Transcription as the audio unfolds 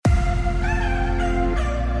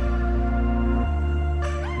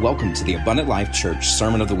Welcome to the Abundant Life Church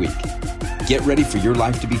Sermon of the Week. Get ready for your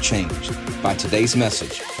life to be changed by today's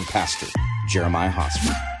message from Pastor Jeremiah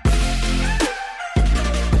Hosmer.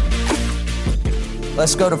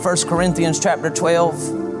 Let's go to 1 Corinthians chapter 12.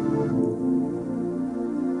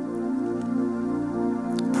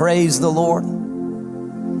 Praise the Lord.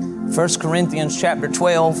 1 Corinthians chapter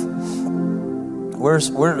 12.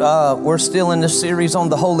 We're still in this series on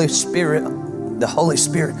the Holy Spirit. The Holy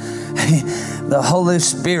Spirit. The Holy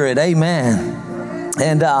Spirit. Amen.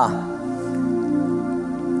 And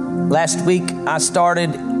last week I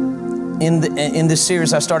started in this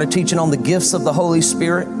series, I started teaching on the gifts of the Holy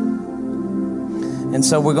Spirit. And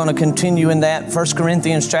so we're going to continue in that. 1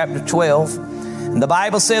 Corinthians chapter 12. And the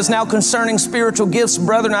Bible says, now concerning spiritual gifts,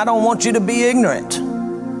 brethren, I don't want you to be ignorant.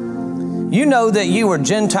 You know that you were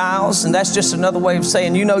Gentiles, and that's just another way of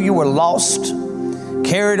saying you know you were lost,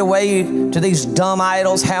 carried away to these dumb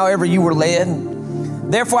idols, however you were led.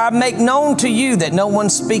 Therefore I make known to you that no one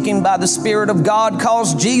speaking by the Spirit of God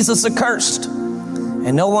calls Jesus accursed.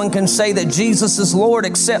 And no one can say that Jesus is Lord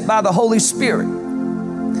except by the Holy Spirit.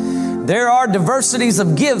 There are diversities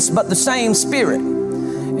of gifts, but the same Spirit.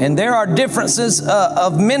 And there are differences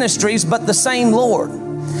of ministries, but the same Lord.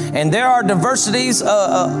 And there are diversities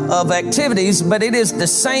of activities, but it is the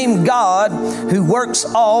same God who works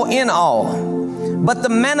all in all. But the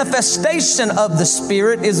manifestation of the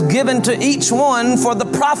Spirit is given to each one for the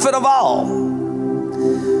profit of all.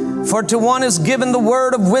 For to one is given the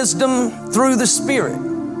word of wisdom through the Spirit,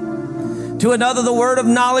 to another the word of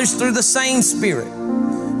knowledge through the same Spirit,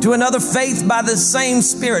 to another faith by the same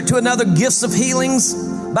Spirit, to another gifts of healings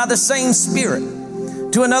by the same Spirit,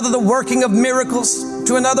 to another the working of miracles,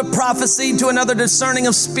 to another prophecy, to another discerning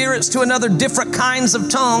of spirits, to another different kinds of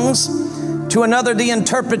tongues, to another the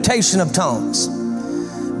interpretation of tongues.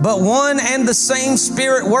 But one and the same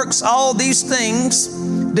Spirit works all these things,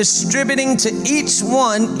 distributing to each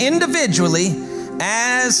one individually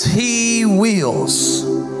as He wills.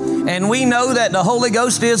 And we know that the Holy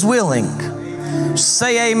Ghost is willing.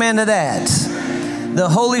 Say amen to that. The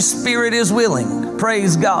Holy Spirit is willing.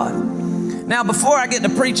 Praise God. Now, before I get to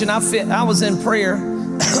preaching, I was in prayer.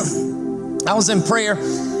 I was in prayer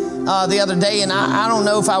the other day, and I don't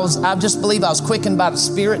know if I just believe I was quickened by the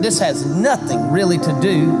Spirit. This has nothing really to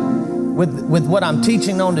do with what I'm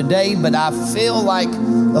teaching on today, but I feel like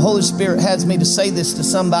the Holy Spirit has me to say this to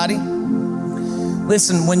somebody.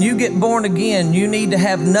 Listen, when you get born again, you need to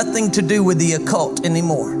have nothing to do with the occult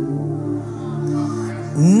anymore.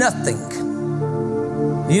 Nothing.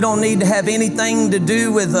 You don't need to have anything to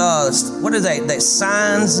do with, what are they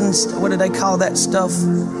signs and what do they call that stuff?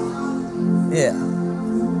 Yeah.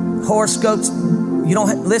 Horoscopes. You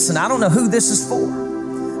don't listen, I don't know who this is for,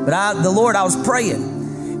 but I was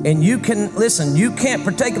praying, and you can listen, you can't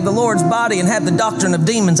partake of the Lord's body and have the doctrine of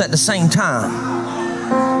demons at the same time.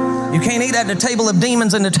 You can't eat at the table of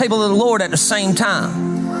demons and the table of the Lord at the same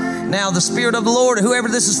time. Now the Spirit of the Lord, whoever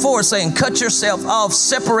this is for, is saying, cut yourself off,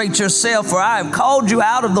 separate yourself, for I have called you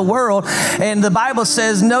out of the world. And the Bible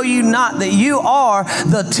says, know you not that you are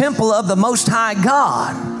the temple of the Most High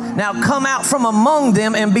God. Now come out from among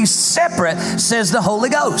them and be separate, says the Holy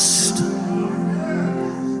Ghost.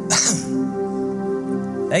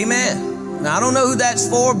 Amen. Now I don't know who that's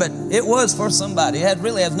for, but it was for somebody. It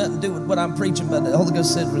really has nothing to do with what I'm preaching, but the Holy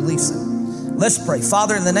Ghost said release it. Let's pray.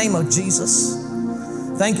 Father, in the name of Jesus,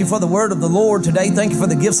 thank you for the word of the Lord today. Thank you for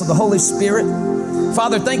the gifts of the Holy Spirit.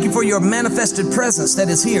 Father, thank you for your manifested presence that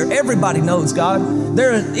is here. Everybody knows, God,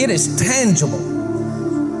 it is tangible.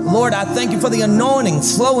 Lord, I thank you for the anointing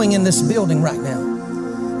flowing in this building right now.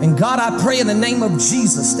 And God, I pray in the name of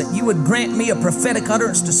Jesus that you would grant me a prophetic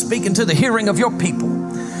utterance to speak into the hearing of your people.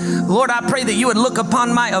 Lord, I pray that you would look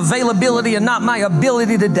upon my availability and not my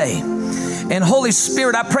ability today. And Holy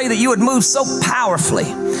Spirit, I pray that you would move so powerfully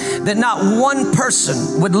that not one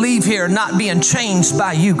person would leave here not being changed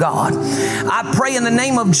by you, God. I pray in the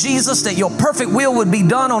name of Jesus that your perfect will would be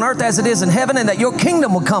done on earth as it is in heaven, and that your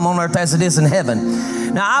kingdom will come on earth as it is in heaven.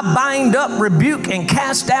 Now I bind up, rebuke, and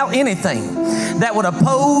cast out anything that would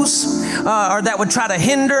oppose or that would try to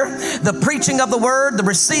hinder the preaching of the word, the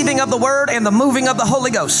receiving of the word, and the moving of the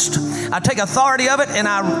Holy Ghost. I take authority of it and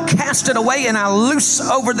I cast it away, and I loose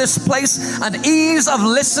over this place an ease of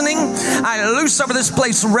listening. I loose over this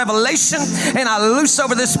place revelation, and I loose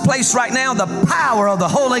over this place right now the power of the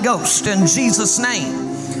Holy Ghost in Jesus' name.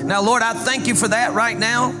 Now, Lord, I thank you for that right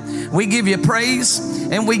now. We give you praise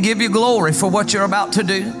and we give you glory for what you're about to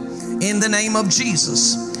do in the name of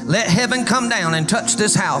Jesus. Let heaven come down and touch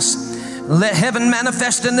this house. Let heaven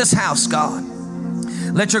manifest in this house, God.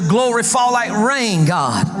 Let your glory fall like rain,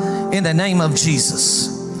 God, in the name of Jesus.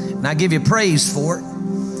 And I give you praise for it.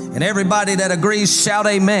 And everybody that agrees, shout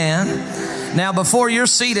amen. Now, before you're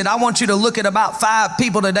seated, I want you to look at about 5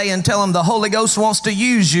 people today and tell them the Holy Ghost wants to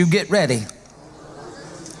use you. Get ready.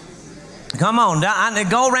 Come on,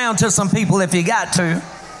 go around to some people if you got to.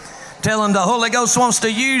 Tell them the Holy Ghost wants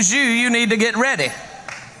to use you. You need to get ready.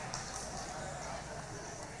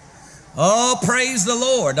 Oh, praise the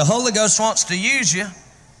Lord. The Holy Ghost wants to use you.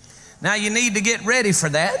 Now you need to get ready for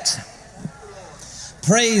that.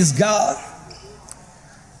 Praise God.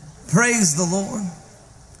 Praise the Lord.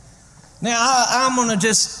 Now I'm going to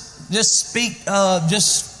just speak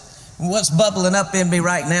just what's bubbling up in me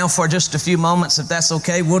right now for just a few moments, if that's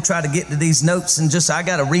okay. We'll try to get to these notes and I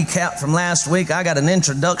got a recap from last week. I got an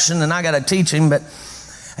introduction and I got a teaching, but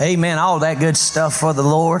amen, all that good stuff for the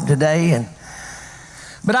Lord today.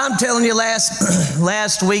 But I'm telling you,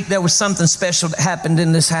 last week there was something special that happened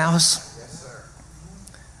in this house. Yes, sir.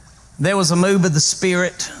 There was a move of the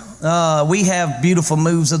Spirit. We have beautiful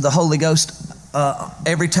moves of the Holy Ghost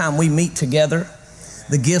every time we meet together.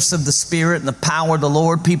 The gifts of the Spirit and the power of the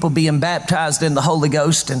Lord, people being baptized in the Holy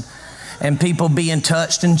Ghost and people being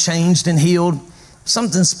touched and changed and healed.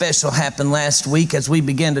 Something special happened last week as we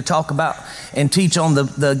began to talk about and teach on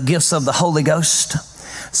the gifts of the Holy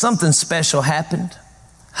Ghost. Something special happened.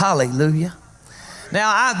 Hallelujah.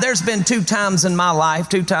 Now, there's been 2 times in my life,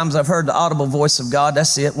 2 times I've heard the audible voice of God.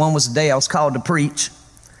 That's it. One was the day I was called to preach.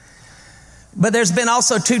 But there's been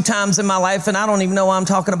also 2 times in my life, and I don't even know why I'm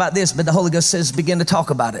talking about this, but the Holy Ghost says, begin to talk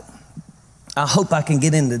about it. I hope I can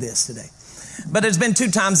get into this today. But there's been 2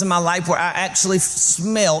 times in my life where I actually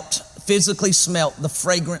physically smelt the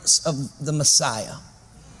fragrance of the Messiah.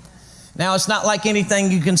 Now, it's not like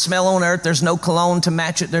anything you can smell on earth. There's no cologne to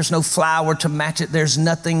match it. There's no flower to match it. There's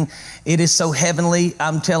nothing. It is so heavenly.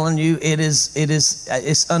 I'm telling you,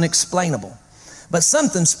 it's unexplainable. But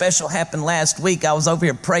something special happened last week. I was over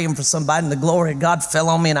here praying for somebody, and the glory of God fell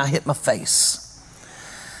on me, and I hit my face.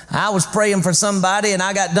 I was praying for somebody, and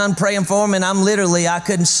I got done praying for them, and I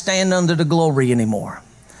couldn't stand under the glory anymore.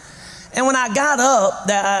 And when I got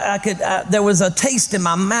up, there was a taste in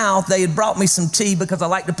my mouth. They had brought me some tea because I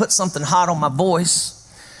like to put something hot on my voice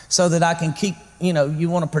so that I can keep, you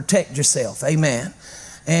want to protect yourself. Amen.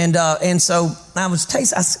 And so I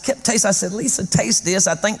kept tasting. I said, Lisa, taste this.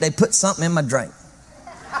 I think they put something in my drink.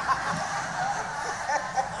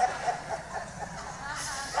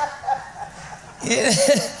 Yeah.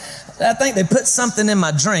 I think they put something in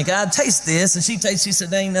my drink. I taste this, and she said,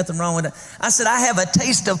 there ain't nothing wrong with it. I said, I have a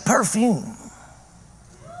taste of perfume.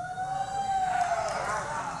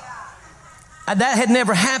 That had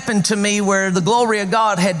never happened to me, where the glory of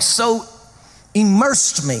God had so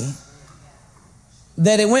immersed me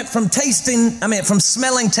that it went from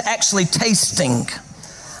smelling to actually tasting.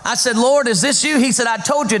 I said, Lord, is this you? He said, I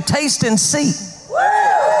told you, taste and see.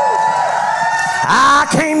 I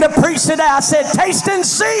came to preach today. I said, taste and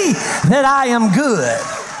see that I am good.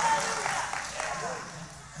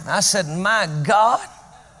 And I said, my God,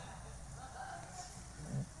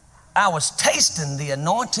 I was tasting the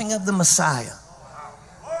anointing of the Messiah.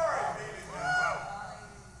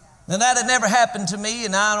 Now, that had never happened to me,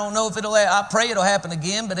 and I don't know if I pray it'll happen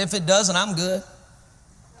again, but if it doesn't, I'm good.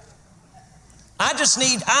 I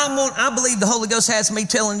believe the Holy Ghost has me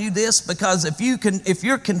telling you this, because if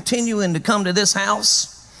you're continuing to come to this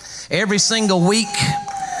house every single week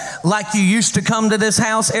like you used to come to this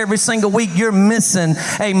house every single week, you're missing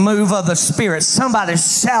a move of the Spirit. Somebody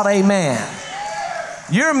shout amen.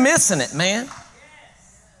 You're missing it, man.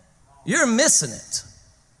 You're missing it.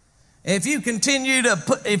 If you continue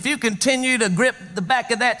to grip the back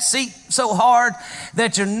of that seat so hard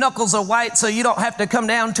that your knuckles are white so you don't have to come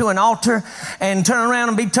down to an altar and turn around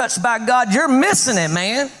and be touched by God, you're missing it,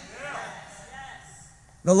 man.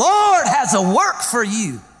 The Lord has a work for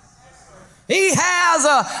you. He has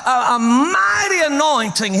a mighty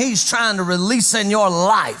anointing He's trying to release in your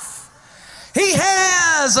life. He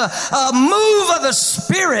has a move of the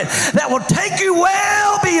Spirit that will take you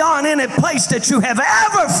well beyond any place that you have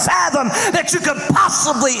ever fathomed that you could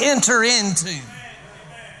possibly enter into.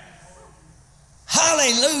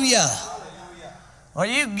 Hallelujah. Or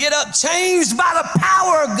you get up changed by the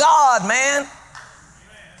power of God, man.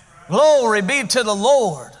 Glory be to the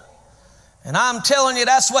Lord. And I'm telling you,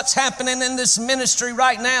 that's what's happening in this ministry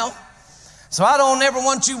right now. So I don't ever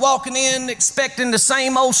want you walking in expecting the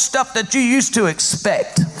same old stuff that you used to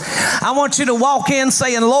expect. I want you to walk in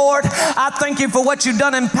saying, Lord, I thank you for what you've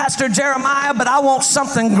done in Pastor Jeremiah, but I want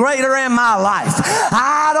something greater in my life.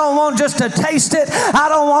 I don't want just to taste it. I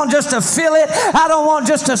don't want just to feel it. I don't want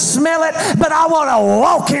just to smell it, but I want to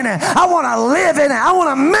walk in it. I want to live in it. I want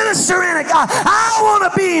to minister in it, God. I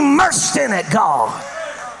want to be immersed in it, God.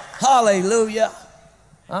 Hallelujah.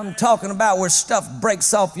 I'm talking about where stuff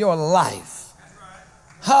breaks off your life.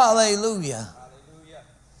 Hallelujah.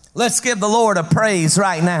 Let's give the Lord a praise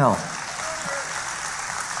right now.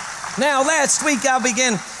 Now, last week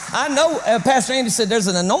I know Pastor Andy said there's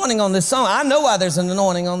an anointing on this song. I know why there's an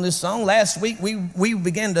anointing on this song. Last week we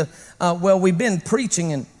began to, we've been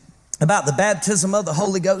preaching about the baptism of the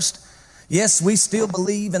Holy Ghost. Yes, we still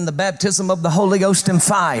believe in the baptism of the Holy Ghost and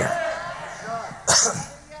fire.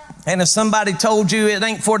 And if somebody told you it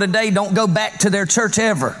ain't for today, don't go back to their church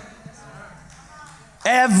ever.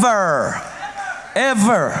 Ever.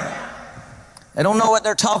 They don't know what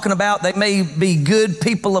they're talking about. They may be good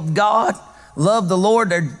people of God, love the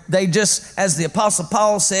Lord. They just, as the Apostle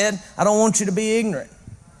Paul said, I don't want you to be ignorant.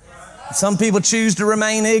 Some people choose to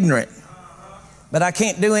remain ignorant, but I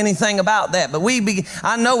can't do anything about that. But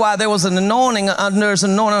I know why there was an anointing. There's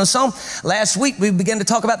an anointing on the song. Last week we began to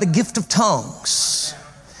talk about the gift of tongues.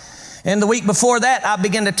 And the week before that, I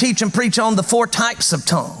began to teach and preach on the 4 types of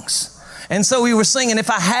tongues. And so we were singing, if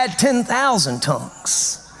I had 10,000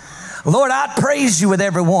 tongues, Lord, I'd praise you with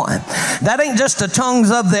every one. That ain't just the tongues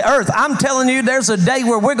of the earth. I'm telling you, there's a day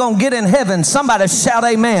where we're going to get in heaven. Somebody shout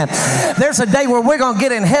amen. There's a day where we're going to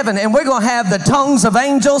get in heaven and we're going to have the tongues of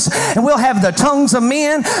angels, and we'll have the tongues of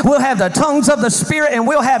men. We'll have the tongues of the Spirit, and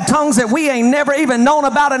we'll have tongues that we ain't never even known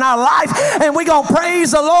about in our life. And we're going to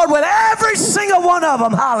praise the Lord with every single one of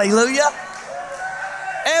them. Hallelujah.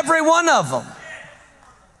 Every one of them.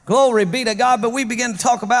 Glory be to God. But we began to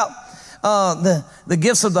talk about the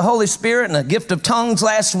gifts of the Holy Spirit and the gift of tongues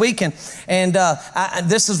last week. And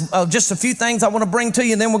this is just a few things I want to bring to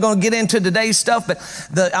you, and then we're going to get into today's stuff.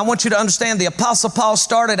 But I want you to understand the Apostle Paul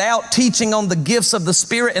started out teaching on the gifts of the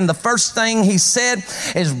Spirit, and the first thing he said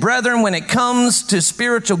is, brethren, when it comes to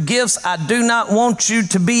spiritual gifts, I do not want you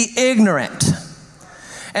to be ignorant.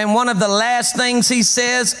 And one of the last things he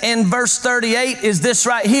says in verse 38 is this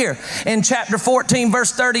right here. In chapter 14,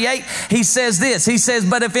 verse 38, he says this. He says,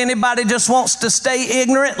 but if anybody just wants to stay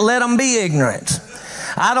ignorant, let them be ignorant.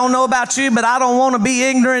 I don't know about you, but I don't want to be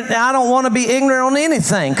ignorant. I don't want to be ignorant on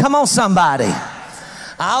anything. Come on, somebody.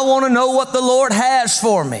 I want to know what the Lord has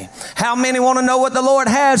for me. How many want to know what the Lord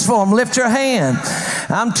has for them? Lift your hand.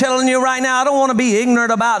 I'm telling you right now, I don't want to be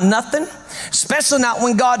ignorant about nothing. Especially not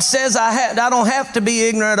when God says I don't have to be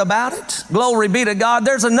ignorant about it. Glory be to God.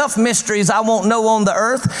 There's enough mysteries I won't know on the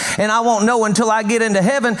earth, and I won't know until I get into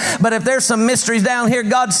heaven. But if there's some mysteries down here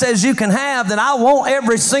God says you can have, then I want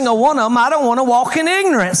every single one of them. I don't want to walk in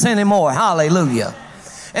ignorance anymore. Hallelujah.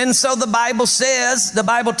 And so the Bible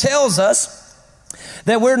tells us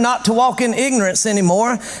that we're not to walk in ignorance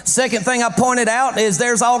anymore. Second thing I pointed out is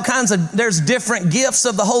there's different gifts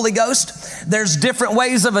of the Holy Ghost. There's different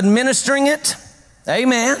ways of administering it.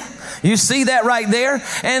 Amen. You see that right there.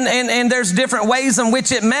 And there's different ways in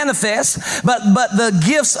which it manifests. But the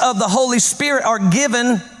gifts of the Holy Spirit are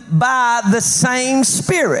given by the same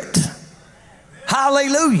Spirit.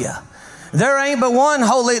 Hallelujah. There ain't but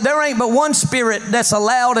one Spirit that's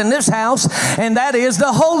allowed in this house, and that is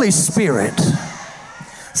the Holy Spirit.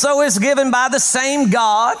 So it's given by the same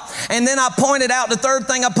God. And then the third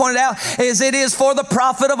thing I pointed out is it is for the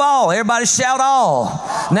profit of all. Everybody shout all.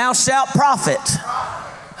 Now shout profit.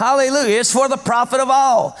 Hallelujah. It's for the profit of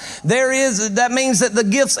all. That means that the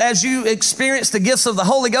gifts, as you experience the gifts of the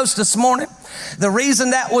Holy Ghost this morning, the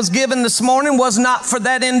reason that was given this morning was not for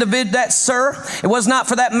that individual, it was not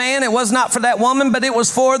for that man, it was not for that woman, but it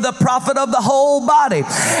was for the profit of the whole body.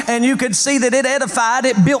 And you could see that it edified,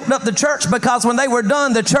 it built up the church, because when they were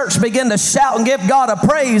done, the church began to shout and give God a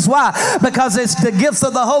praise. Why? Because it's the gifts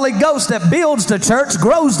of the Holy Ghost that builds the church,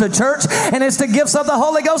 grows the church, and it's the gifts of the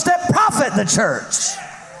Holy Ghost that profit the church.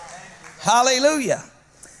 Hallelujah.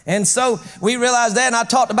 And so we realized that, and I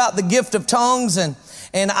talked about the gift of tongues, and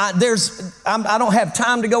I don't have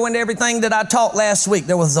time to go into everything that I taught last week.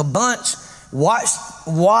 There was a bunch. Watch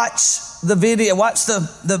the video, watch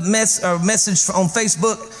the message on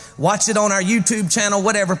Facebook, watch it on our YouTube channel,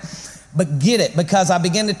 whatever. But get it, because I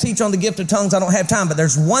began to teach on the gift of tongues. I don't have time, but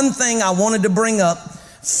there's one thing I wanted to bring up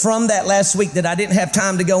from that last week that I didn't have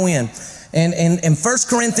time to go in. And in 1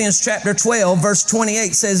 Corinthians chapter 12, verse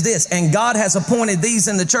 28 says this, and God has appointed these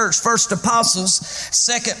in the church, first apostles,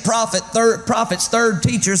 second prophets, third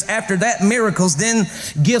teachers, after that miracles, then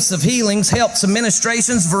gifts of healings, helps,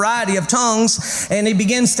 administrations, variety of tongues. And he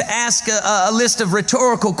begins to ask a list of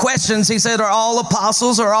rhetorical questions. He said, are all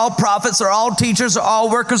apostles, are all prophets, are all teachers, are all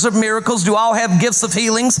workers of miracles? Do all have gifts of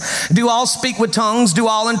healings? Do all speak with tongues? Do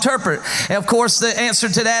all interpret? And of course, the answer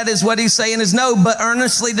to that is what he's saying is no, but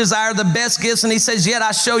earnestly desire the best best gifts, and he says, yet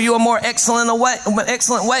I show you a more excellent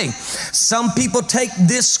way. Some people take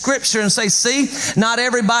this scripture and say, see, not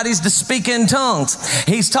everybody's to speak in tongues.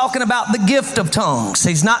 He's talking about the gift of tongues.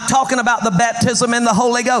 He's not talking about the baptism in the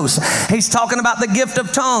Holy Ghost. He's talking about the gift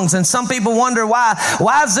of tongues. And some people wonder why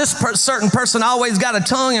is this certain person always got a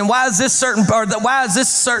tongue, and why is this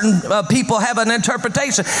certain people have an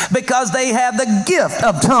interpretation? Because they have the gift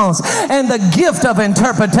of tongues and the gift of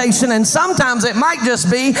interpretation. And sometimes it might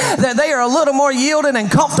just be that they are a little more yielded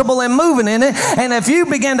and comfortable in moving in it. And if you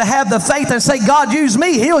begin to have the faith and say, God, use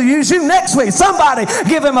me, he'll use you next week. Somebody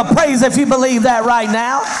give him a praise if you believe that right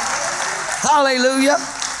now. Hallelujah.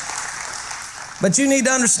 But you need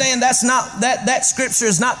to understand that scripture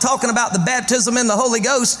is not talking about the baptism in the Holy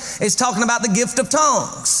Ghost. It's talking about the gift of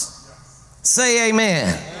tongues. Say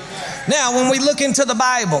amen. Now, when we look into the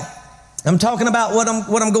Bible, I'm talking about what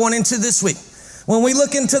I'm going into this week. When we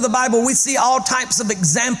look into the Bible, we see all types of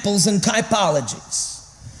examples and typologies.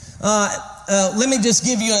 Let me just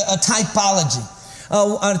give you a typology.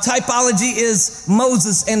 A typology is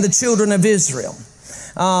Moses and the children of Israel.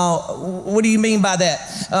 What do you mean by that?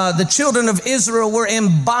 The children of Israel were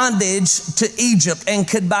in bondage to Egypt and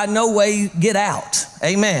could by no way get out.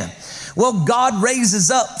 Amen. Well, God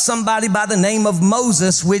raises up somebody by the name of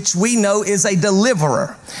Moses, which we know is a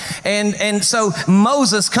deliverer. And so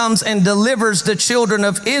Moses comes and delivers the children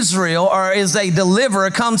of Israel, or is a deliverer,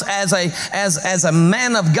 comes as a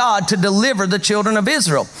man of God to deliver the children of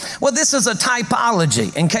Israel. Well, this is a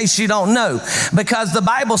typology, in case you don't know, because the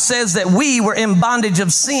Bible says that we were in bondage to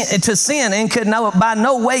sin and could by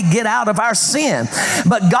no way get out of our sin.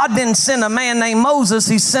 But God didn't send a man named Moses,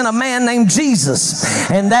 he sent a man named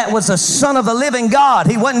Jesus. And that was a Son of the living God.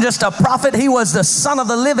 He wasn't just a prophet, he was the Son of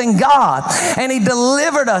the living God. And he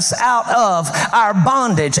delivered us out of our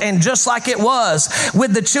bondage. And just like it was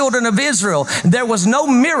with the children of Israel, there was no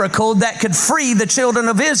miracle that could free the children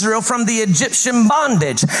of Israel from the Egyptian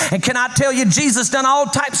bondage. And can I tell you, Jesus done all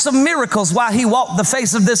types of miracles while he walked the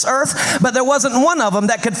face of this earth, but there wasn't one of them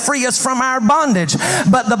that could free us from our bondage.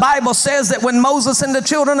 But the Bible says that when Moses and the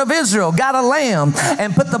children of Israel got a lamb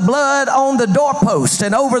and put the blood on the doorpost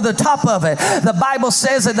and over the top of it, the Bible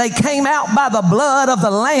says that they came out by the blood of the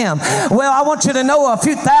lamb. Well, I want you to know, a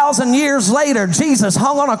few thousand years later, Jesus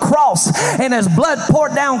hung on a cross and his blood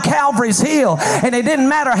poured down Calvary's hill, and it didn't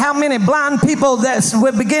matter how many blind people that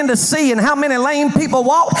would begin to see, and how many lame people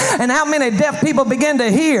walked, and how many deaf people began to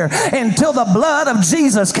hear, until the blood of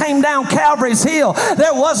Jesus came down Calvary's hill.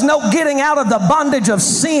 There was no getting out of the bondage of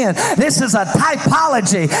sin. This is a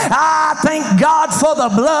typology. I thank God for the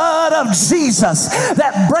blood of Jesus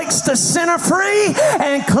that breaks the sinner free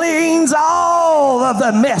and cleans all of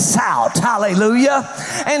the mess out. Hallelujah.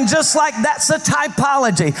 And just like that's a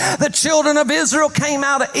typology, the children of Israel came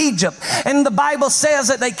out of Egypt, and the Bible says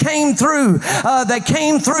that they came through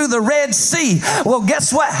the Red Sea. Well,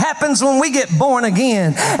 guess what happens when we get born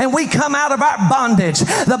again and we come out of our bondage?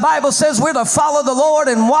 The Bible says we're to follow the Lord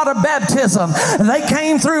in water baptism. They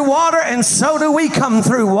came through water, and so do we come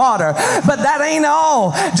through water. But that ain't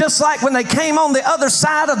all. Just like when they came on the other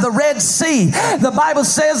side of the Red Sea, the Bible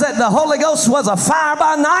says that the Holy Ghost was a fire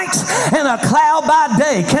by night and a cloud by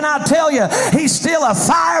day. Can I tell you, he's still a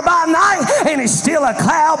fire by night and he's still a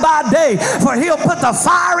cloud by day. For he'll put the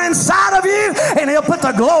fire inside of you and he'll put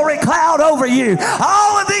the glory cloud over you.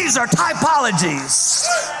 All of these are typologies.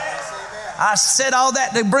 I said all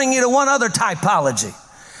that to bring you to one other typology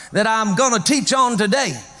that I'm going to teach on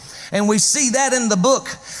today. And we see that in the book.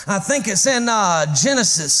 I think it's in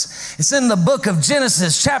Genesis. It's in the book of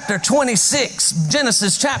Genesis, chapter 26.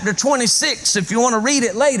 Genesis, chapter 26, if you want to read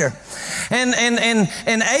it later. And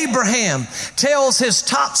Abraham tells his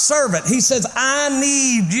top servant, he says, I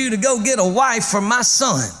need you to go get a wife for my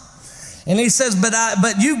son. And he says,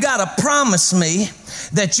 but you got to promise me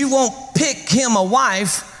that you won't pick him a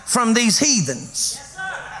wife from these heathens.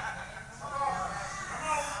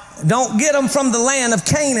 Don't get them from the land of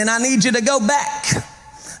Canaan. I need you to go back.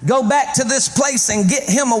 Go back to this place and get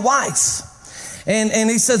him a wife. And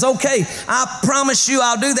he says, okay, I promise you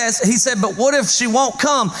I'll do that. He said, but what if she won't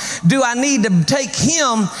come? Do I need to take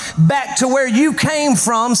him back to where you came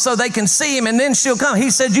from so they can see him and then she'll come? He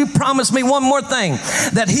said, you promise me one more thing,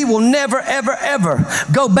 that he will never, ever, ever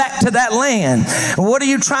go back to that land. What are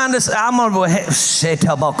you trying to say? I'll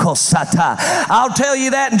tell you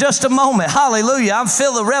that in just a moment. Hallelujah. I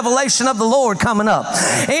feel the revelation of the Lord coming up.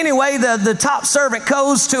 Anyway, the top servant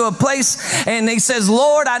goes to a place and he says,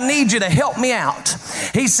 Lord, I need you to help me out. out.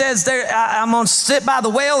 He says, I'm going to sit by the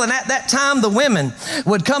well, and at that time the women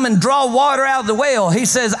would come and draw water out of the well. He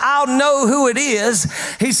says, I'll know who it is.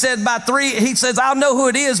 He said, I'll know who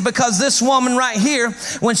it is because this woman right here,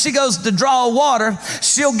 when she goes to draw water,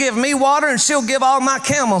 she'll give me water and she'll give all my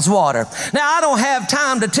camels water. Now, I don't have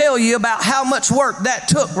time to tell you about how much work that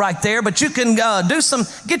took right there, but you can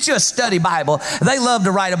get you a study Bible. They love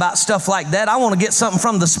to write about stuff like that. I want to get something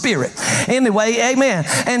from the Spirit. Anyway, amen.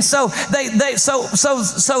 And so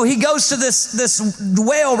so he goes to this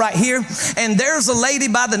well right here, and there's a lady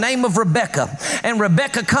by the name of Rebecca. And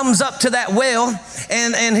Rebecca comes up to that well,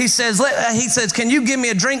 and he says, can you give me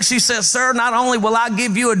a drink? She says, sir, not only will I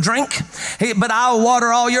give you a drink, but I'll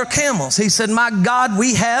water all your camels. He said, my God,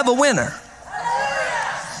 we have a winner.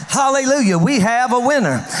 Hallelujah. We have a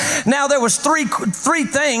winner. Now, there was three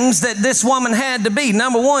things that this woman had to be.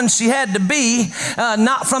 Number one, she had to be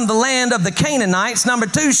not from the land of the Canaanites. Number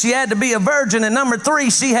two, she had to be a virgin. And number three,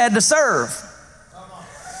 she had to serve.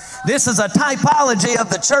 This is a typology of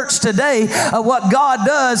the church today of what God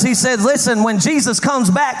does. He said, listen, when Jesus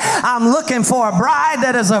comes back, I'm looking for a bride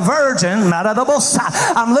that is a virgin.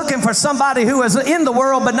 I'm looking for somebody who is in the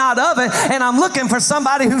world but not of it. And I'm looking for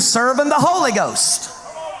somebody who's serving the Holy Ghost.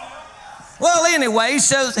 Well, anyway, he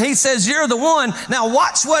says, you're the one. Now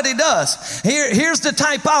watch what he does. Here's the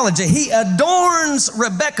typology. He adorns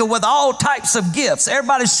Rebecca with all types of gifts.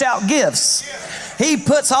 Everybody shout gifts. He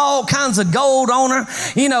puts all kinds of gold on her.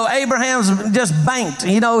 You know, Abraham's just banked.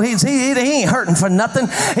 You know, he ain't hurting for nothing.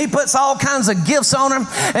 He puts all kinds of gifts on her.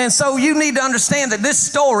 And so you need to understand that this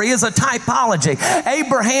story is a typology.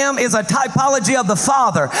 Abraham is a typology of the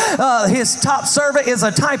Father. His top servant is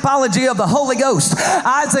a typology of the Holy Ghost.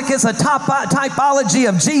 Isaac is a typology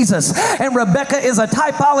of Jesus. And Rebecca is a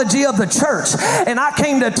typology of the church. And I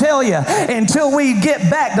came to tell you, until we get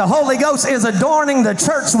back, the Holy Ghost is adorning the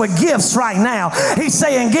church with gifts right now. He's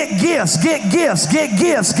saying, get gifts, get gifts, get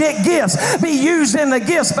gifts, get gifts. Be used in the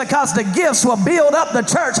gifts, because the gifts will build up the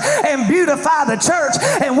church and beautify the church,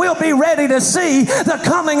 and we'll be ready to see the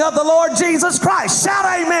coming of the Lord Jesus Christ. Shout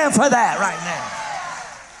amen for that right now.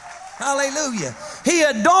 Hallelujah. He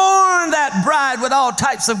adorned that bride with all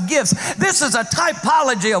types of gifts. This is a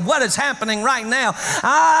typology of what is happening right now.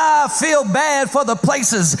 I feel bad for the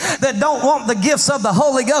places that don't want the gifts of the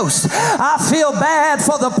Holy Ghost. I feel bad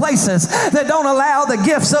for the places that don't allow the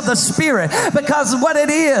gifts of the Spirit, because what it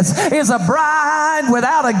is a bride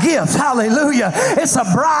without a gift. Hallelujah. It's a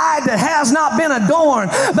bride that has not been adorned.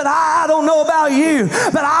 But I don't know about you,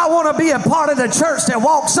 but I want to be a part of the church that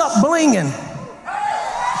walks up blinging.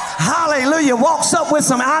 Hallelujah. Walks up with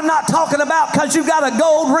some, I'm not talking about because you got a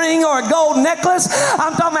gold ring or a gold necklace.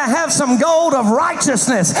 I'm talking about have some gold of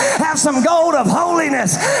righteousness, have some gold of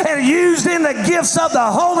holiness, and used in the gifts of the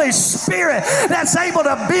Holy Spirit that's able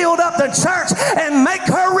to build up the church and make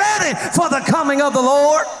her ready for the coming of the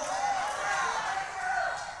Lord.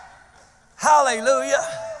 Hallelujah.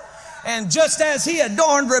 And just as he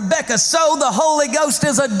adorned Rebecca, so the Holy Ghost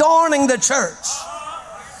is adorning the church.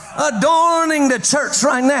 Adorning the church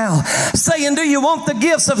right now, saying, do you want the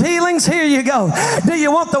gifts of healings? Here you go. Do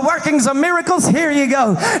you want the workings of miracles? Here you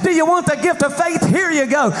go. Do you want the gift of faith? Here you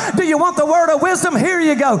go. Do you want the word of wisdom? Here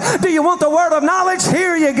you go. Do you want the word of knowledge?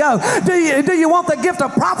 Here you go. Do you want the gift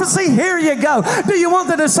of prophecy? Here you go. Do you want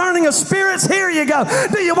the discerning of spirits? Here you go.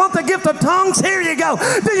 Do you want the gift of tongues? Here you go.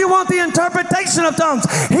 Do you want the interpretation of tongues?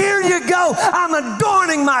 Here you go. I'm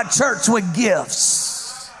adorning my church with gifts.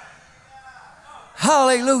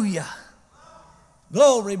 Hallelujah.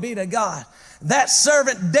 Glory be to God. That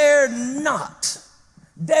servant dared not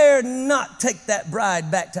take that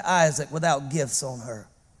bride back to Isaac without gifts on her.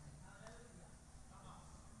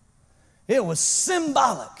 It was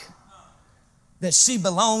symbolic that she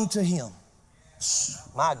belonged to him.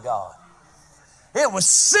 My God. It was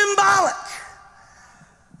symbolic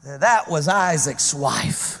that was Isaac's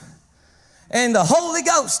wife. And the Holy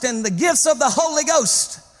Ghost and the gifts of the Holy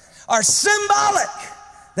Ghost are symbolic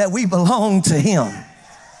that we belong to him.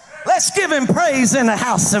 Let's give him praise in the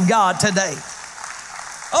house of God today.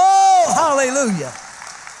 Oh, hallelujah.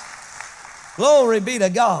 Glory be to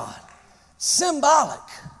God. Symbolic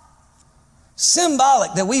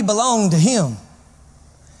that we belong to him.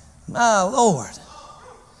 My Lord.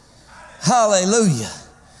 Hallelujah.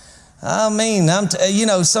 I mean,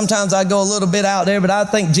 sometimes I go a little bit out there, but I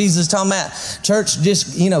think Jesus is talking about church,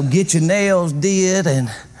 just, get your nails did, and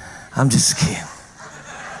I'm just kidding.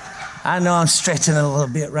 I know I'm stretching it a little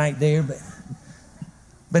bit right there,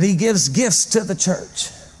 but he gives gifts to the church.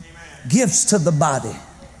 Amen. Gifts to the body.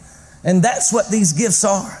 And that's what these gifts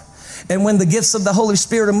are. And when the gifts of the Holy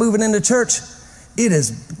Spirit are moving into church, it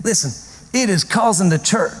is causing the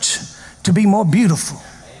church to be more beautiful.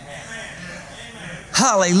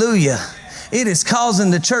 Hallelujah. It is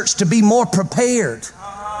causing the church to be more prepared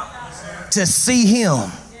to see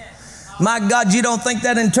him. My God, you don't think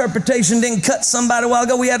that interpretation didn't cut somebody a while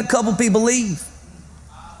ago? We had a couple people leave.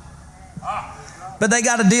 But they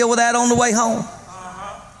got to deal with that on the way home.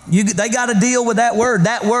 They got to deal with that word.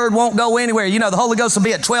 That word won't go anywhere. You know, the Holy Ghost will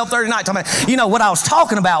be at 12:30 night. Talking about, you know, what I was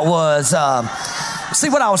talking about was, see,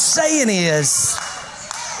 what I was saying is,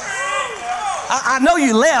 I know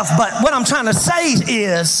you left, but what I'm trying to say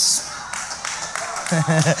is,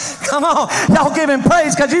 come on, y'all give him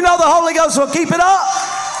praise, because you know the Holy Ghost will keep it up.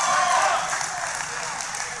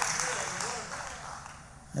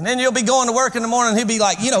 And then you'll be going to work in the morning and he'll be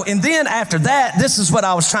like, you know, and then after that, this is what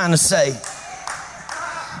I was trying to say.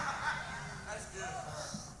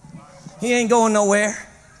 He ain't going nowhere.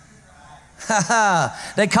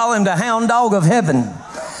 They call him the hound dog of heaven.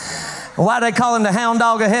 Why do they call him the hound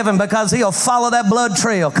dog of heaven? Because he'll follow that blood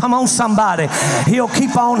trail. Come on, somebody. He'll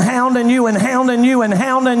keep on hounding you and hounding you and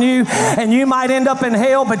hounding you, and you might end up in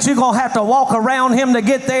hell, but you're going to have to walk around him to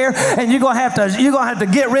get there, and you're going to have to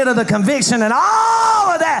get rid of the conviction and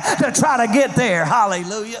all of that to try to get there.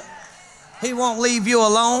 Hallelujah. He won't leave you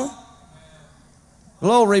alone.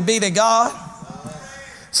 Glory be to God.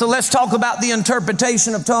 So let's talk about the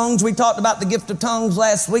interpretation of tongues. We talked about the gift of tongues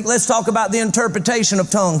last week. Let's talk about the interpretation of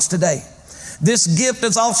tongues today. This gift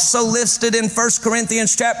is also listed in 1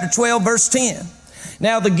 Corinthians chapter 12, verse 10.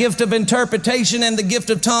 Now, the gift of interpretation and the gift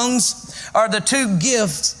of tongues are the two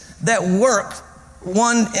gifts that work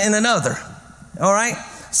one in another. All right?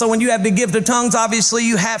 So when you have the gift of tongues, obviously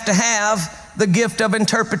you have to have the gift of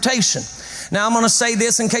interpretation. Now, I'm going to say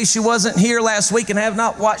this in case you wasn't here last week and have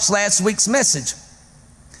not watched last week's message.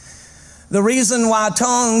 The reason why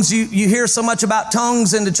tongues, you hear so much about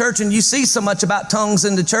tongues in the church and you see so much about tongues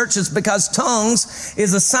in the church is because tongues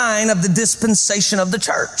is a sign of the dispensation of the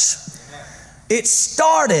church. It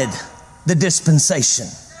started the dispensation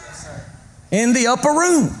in the upper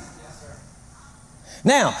room.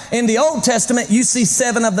 Now, in the Old Testament, you see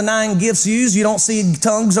 7 of the 9 gifts used. You don't see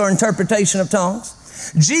tongues or interpretation of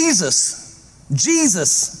tongues.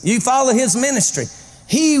 Jesus, you follow his ministry.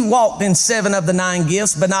 He walked in 7 of the 9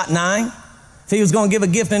 gifts, but not 9. If he was going to give a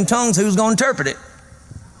gift in tongues, who was going to interpret it?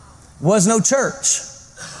 Was no church.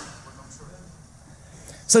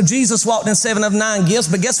 So Jesus walked in 7 of 9 gifts,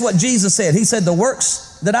 but guess what Jesus said? He said, the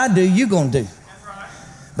works that I do, you're going to do.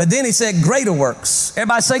 But then he said, greater works.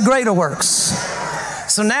 Everybody say greater works.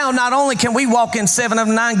 So now not only can we walk in 7 of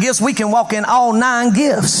 9 gifts, we can walk in all 9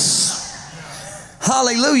 gifts.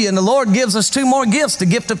 Hallelujah. And the Lord gives us 2 more gifts, the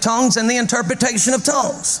gift of tongues and the interpretation of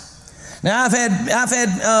tongues. Now, I've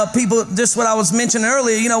had people, just what I was mentioning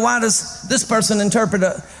earlier, you know, why does this person interpret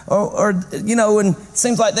you know, and it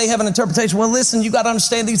seems like they have an interpretation. Well, listen, you got to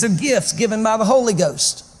understand these are gifts given by the Holy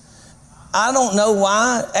Ghost. I don't know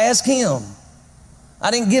why. Ask him.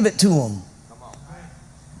 I didn't give it to him.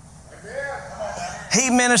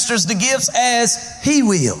 He ministers the gifts as he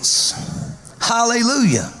wills.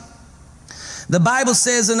 Hallelujah. The Bible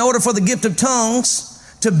says in order for the gift of tongues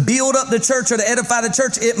to build up the church or to edify the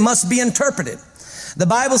church, it must be interpreted. The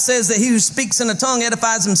Bible says that he who speaks in a tongue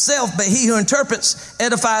edifies himself, but he who interprets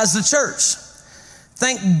edifies the church.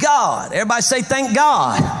 Thank God. Everybody say thank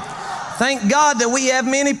God. Thank God that we have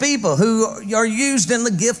many people who are used in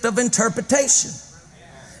the gift of interpretation.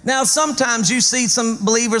 Now, sometimes you see some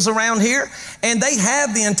believers around here and they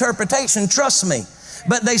have the interpretation, trust me.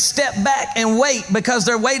 But they step back and wait because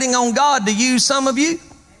they're waiting on God to use some of you.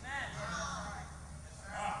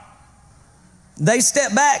 They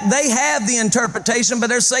step back, they have the interpretation, but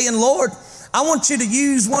they're saying, Lord, I want you to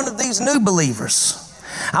use one of these new believers.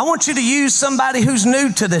 I want you to use somebody who's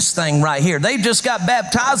new to this thing right here. They just got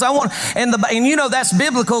baptized. And you know that's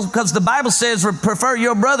biblical because the Bible says prefer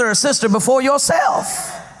your brother or sister before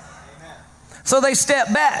yourself. So they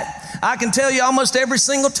step back. I can tell you almost every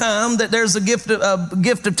single time that there's a gift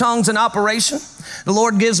of tongues in operation, the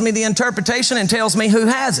Lord gives me the interpretation and tells me who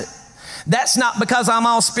has it. That's not because I'm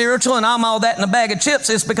all spiritual and I'm all that in a bag of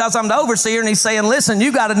chips. It's because I'm the overseer and he's saying, listen,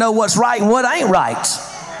 you got to know what's right and what ain't right.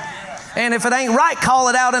 And if it ain't right, call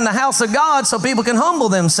it out in the house of God so people can humble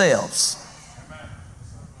themselves.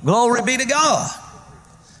 Glory be to God.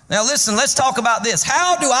 Now listen, let's talk about this.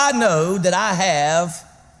 How do I know that I have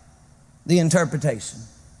the interpretation?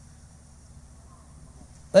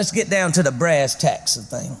 Let's get down to the brass tacks of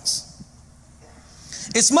things.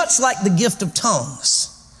 It's much like the gift of tongues.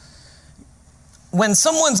 When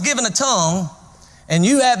someone's given a tongue and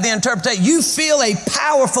you have the interpretation, you feel a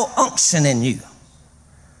powerful unction in you.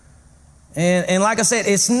 And like I said,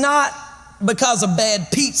 it's not because of bad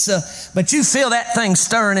pizza, but you feel that thing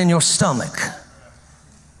stirring in your stomach.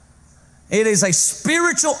 It is a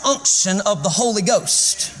spiritual unction of the Holy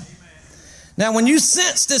Ghost. Now, when you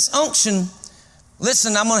sense this unction,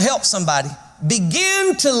 listen, I'm going to help somebody.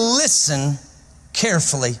 Begin to listen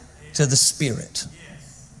carefully to the Spirit.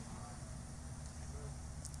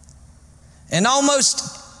 And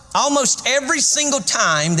almost every single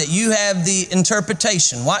time that you have the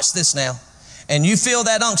interpretation, watch this now, and you feel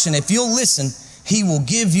that unction, if you'll listen, He will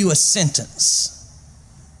give you a sentence.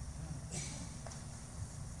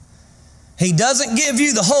 He doesn't give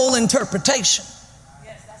you the whole interpretation.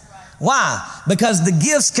 Yes, that's right. Why? Because the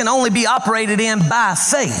gifts can only be operated in by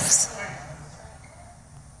faith.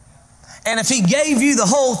 And if He gave you the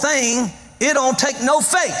whole thing, it don't take no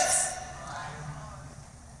faith.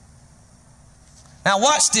 Now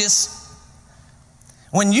watch this.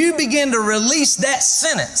 When you begin to release that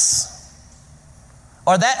sentence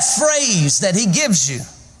or that phrase that He gives you,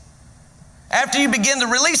 after you begin to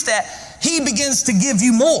release that, He begins to give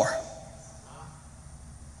you more.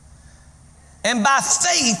 And by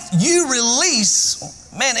faith, you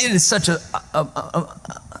release, man, it is such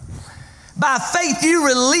by faith, you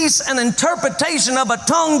release an interpretation of a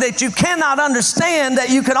tongue that you cannot understand,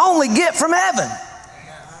 that you can only get from heaven.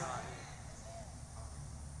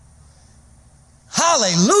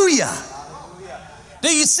 Hallelujah.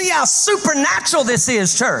 Do you see how supernatural this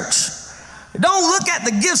is, church? Don't look at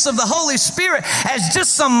the gifts of the Holy Spirit as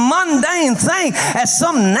just some mundane thing, as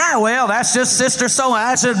well, that's just sister so,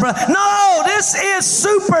 that's just brother. No, this is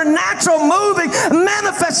supernatural moving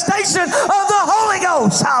manifestation of the Holy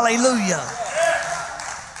Ghost. Hallelujah.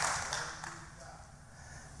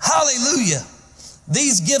 Hallelujah.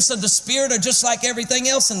 These gifts of the Spirit are just like everything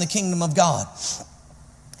else in the kingdom of God.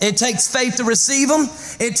 It takes faith to receive them.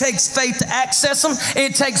 It takes faith to access them.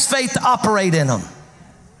 It takes faith to operate in them.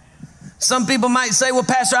 Some people might say, well,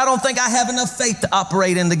 Pastor, I don't think I have enough faith to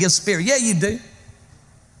operate in the gift of Spirit. Yeah, you do.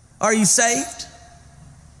 Are you saved?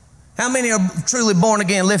 How many are truly born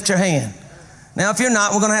again? Lift your hand. Now, if you're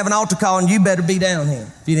not, we're going to have an altar call, and you better be down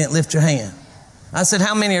here if you didn't lift your hand. I said,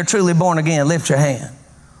 how many are truly born again? Lift your hand.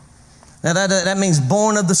 Now, that means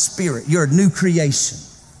born of the Spirit. You're a new creation.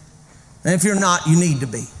 And if you're not, you need to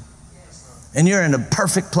be. And you're in a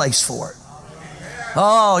perfect place for it.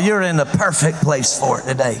 Oh, you're in the perfect place for it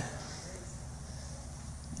today.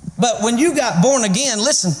 But when you got born again,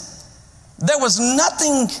 listen, there was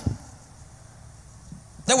nothing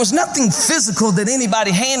physical that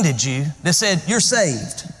anybody handed you that said you're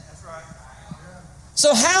saved.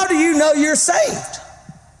 So how do you know you're saved?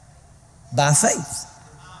 By faith.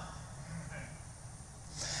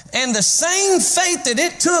 And the same faith that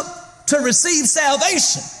it took to receive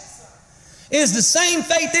salvation is the same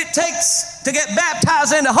faith it takes to get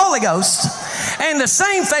baptized in the Holy Ghost, and the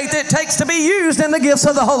same faith it takes to be used in the gifts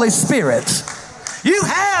of the Holy Spirit. You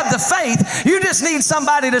have the faith. You just need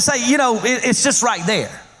somebody to say, it's just right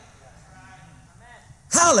there.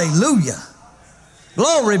 Hallelujah.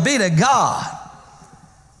 Glory be to God.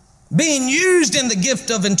 Being used in the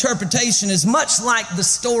gift of interpretation is much like the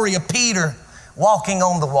story of Peter walking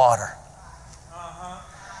on the water.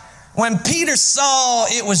 When Peter saw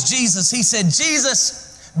it was Jesus, he said,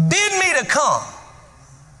 Jesus, bid me to come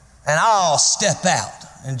and I'll step out.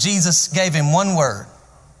 And Jesus gave him one word,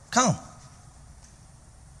 come.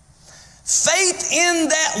 Faith in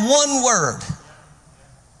that one word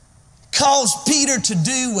caused Peter to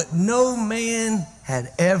do what no man had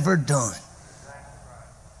ever done.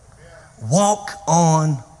 Walk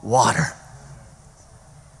on water.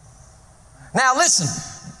 Now listen,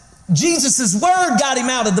 Jesus' word got him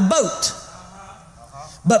out of the boat.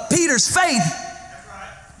 But Peter's faith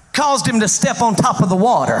caused him to step on top of the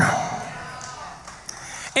water.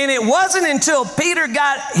 And it wasn't until Peter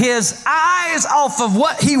got his eyes off of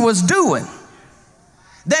what he was doing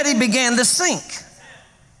that he began to sink.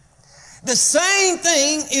 The same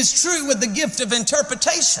thing is true with the gift of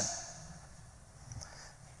interpretation.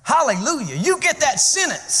 Hallelujah. You get that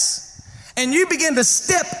sentence and you begin to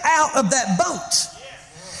step out of that boat.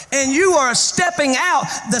 And you are stepping out.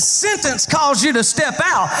 The sentence calls you to step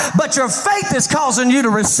out, but your faith is causing you to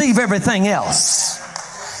receive everything else.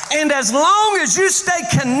 And as long as you stay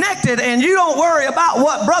connected and you don't worry about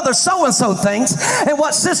what brother so-and-so thinks and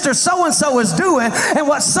what sister so-and-so is doing and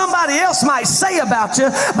what somebody else might say about you,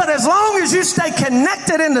 but as long as you stay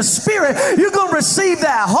connected in the Spirit, you're going to receive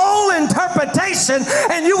that whole interpretation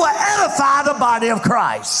and you will edify the body of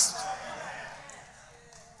Christ.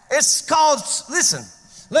 It's called, listen,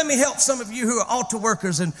 let me help some of you who are altar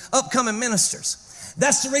workers and upcoming ministers.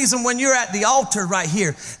 That's the reason when you're at the altar right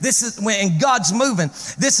here, this is when God's moving.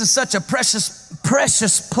 This is such a precious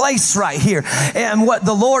precious place right here and what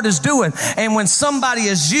the Lord is doing. And when somebody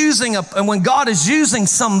is and when God is using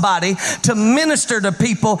somebody to minister to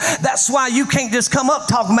people, that's why you can't just come up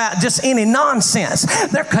talking about just any nonsense.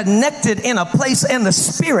 They're connected in a place in the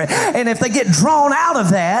Spirit. And if they get drawn out of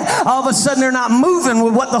that, all of a sudden they're not moving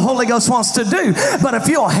with what the Holy Ghost wants to do. But if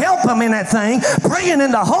you'll help them in that thing, bringing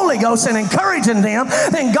in the Holy Ghost and encouraging them,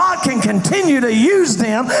 then God can continue to use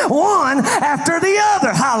them one after the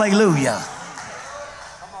other. Hallelujah.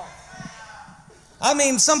 I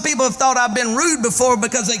mean, some people have thought I've been rude before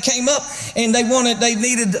because they came up and they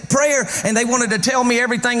needed prayer and they wanted to tell me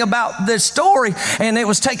everything about this story, and it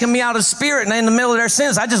was taking me out of spirit, and in the middle of their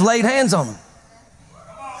sins, I just laid hands on them.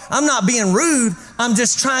 I'm not being rude. I'm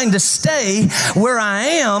just trying to stay where I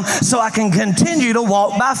am so I can continue to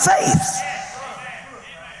walk by faith.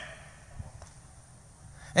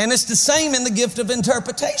 And it's the same in the gift of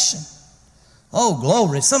interpretation. Oh,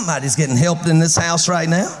 glory. Somebody's getting helped in this house right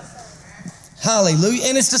now. Hallelujah.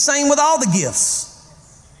 And it's the same with all the gifts.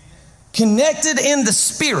 Connected in the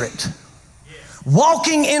Spirit.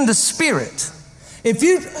 Walking in the Spirit. If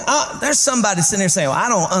you, there's somebody sitting there saying, well, I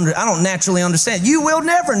don't naturally understand. You will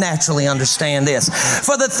never naturally understand this.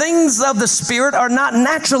 For the things of the Spirit are not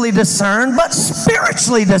naturally discerned, but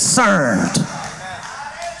spiritually discerned.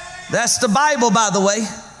 That's the Bible, by the way.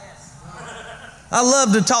 I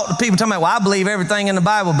love to talk to people talking about, well, I believe everything in the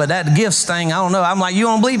Bible, but that gifts thing, I don't know. I'm like, you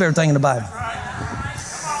don't believe everything in the Bible.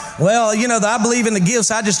 Well, you know, I believe in the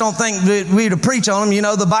gifts. I just don't think we to preach on them. You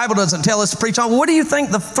know, the Bible doesn't tell us to preach on them. What do you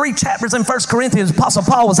think the 3 chapters in 1 Corinthians Apostle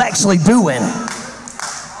Paul was actually doing?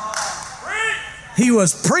 He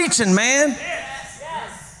was preaching, man,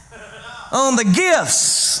 on the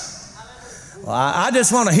gifts. Well, I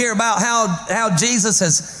just want to hear about how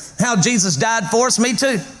Jesus died for us. Me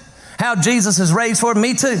too. How Jesus is raised for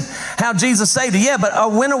me too. How Jesus saved you. Yeah,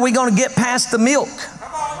 but when are we going to get past the milk?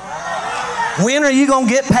 When are you going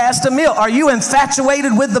to get past the milk? Are you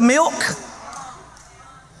infatuated with the milk?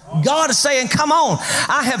 God is saying, come on,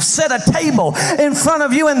 I have set a table in front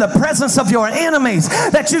of you in the presence of your enemies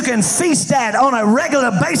that you can feast at on a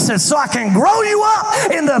regular basis so I can grow you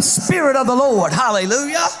up in the Spirit of the Lord.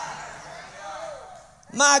 Hallelujah.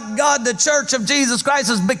 My God, the church of Jesus Christ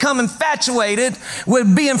has become infatuated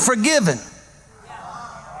with being forgiven.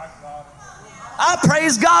 I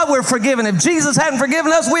praise God we're forgiven. If Jesus hadn't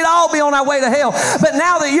forgiven us, we'd all be on our way to hell. But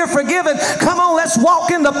now that you're forgiven, come on, let's walk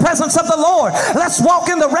in the presence of the Lord. Let's walk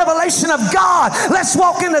in the revelation of God. Let's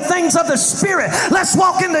walk in the things of the Spirit. Let's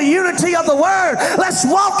walk in the unity of the Word. Let's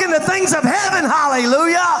walk in the things of heaven.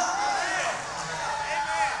 Hallelujah.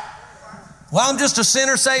 Well, I'm just a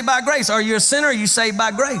sinner saved by grace. Are you a sinner or are you saved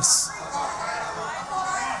by grace?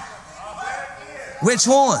 Which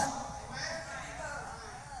one?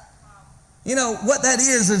 You know, what that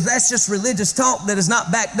is that's just religious talk that is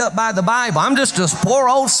not backed up by the Bible. I'm just a poor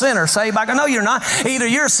old sinner saved by grace. No, you're not. Either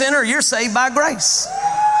you're a sinner or you're saved by grace.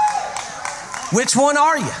 Which one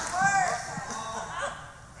are you?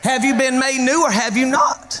 Have you been made new or have you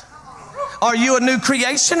not? Are you a new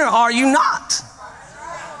creation or are you not?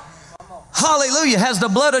 Hallelujah. Has the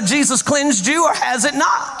blood of Jesus cleansed you or has it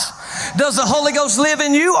not? Does the Holy Ghost live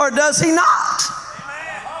in you or does he not?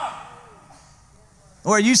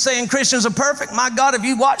 Or are you saying Christians are perfect? My God, have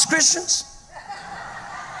you watched Christians?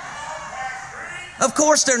 Of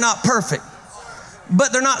course they're not perfect,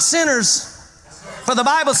 but they're not sinners. For the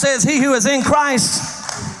Bible says he who is in Christ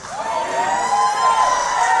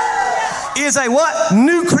is a what?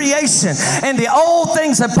 New creation. And the old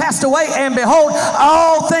things have passed away, and behold,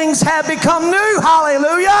 all things have become new.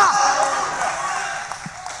 Hallelujah.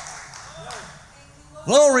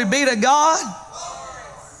 Glory be to God.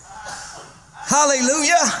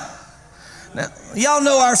 Hallelujah. Now, y'all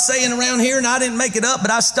know our saying around here, and I didn't make it up, but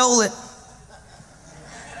I stole it.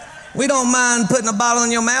 We don't mind putting a bottle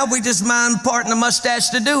in your mouth. We just mind parting the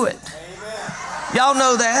mustache to do it. Y'all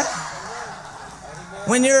know that.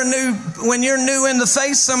 When you're new in the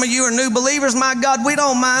faith, some of you are new believers, my God, we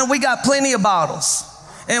don't mind. We got plenty of bottles,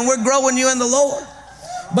 and we're growing you in the Lord.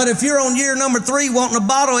 But if you're on year number 3 wanting a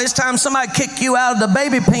bottle, it's time somebody kick you out of the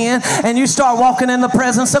baby pen and you start walking in the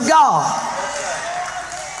presence of God.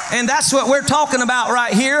 And that's what we're talking about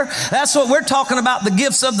right here. That's what we're talking about, the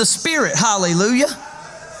gifts of the Spirit. Hallelujah.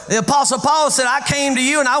 The Apostle Paul said, I came to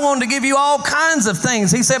you and I wanted to give you all kinds of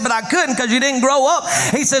things. He said, but I couldn't because you didn't grow up.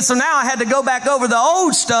 He said, so now I had to go back over the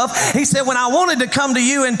old stuff. He said, when I wanted to come to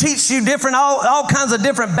you and teach you all kinds of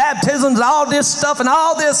different baptisms, all this stuff and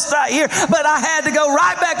all this right here, but I had to go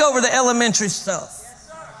right back over the elementary stuff.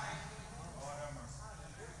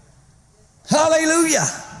 Hallelujah.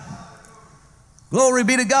 Glory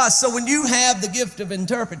be to God. So when you have the gift of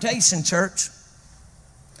interpretation, church,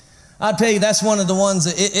 I'll tell you, that's one of the ones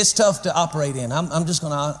that it's tough to operate in. I'm just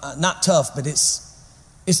going to, not tough, but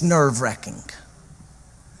it's nerve-wracking.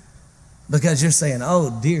 Because you're saying,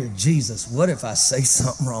 oh, dear Jesus, what if I say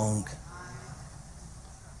something wrong?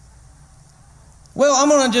 Well, I'm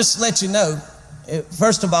going to just let you know,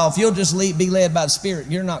 first of all, if you'll just be led by the Spirit,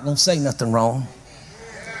 you're not going to say nothing wrong.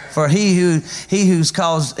 For he who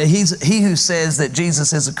says that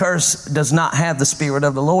Jesus is a curse does not have the Spirit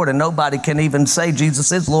of the Lord, and nobody can even say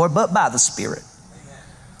Jesus is Lord but by the Spirit.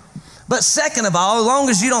 But second of all, as long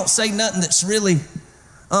as you don't say nothing that's really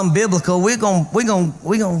unbiblical, we're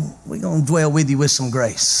gonna dwell with you with some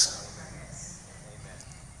grace.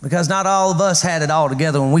 Because not all of us had it all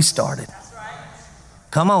together when we started.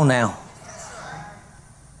 Come on now.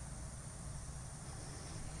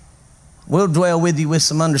 We'll dwell with you with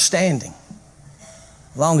some understanding.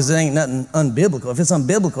 As long as it ain't nothing unbiblical. If it's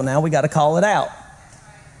unbiblical now, we got to call it out.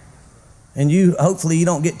 And hopefully you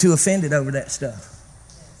don't get too offended over that stuff.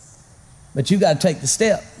 But you got to take the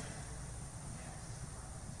step.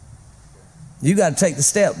 You got to take the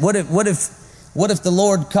step. What if the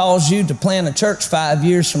Lord calls you to plant a church 5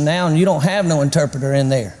 years from now and you don't have no interpreter in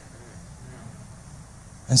there?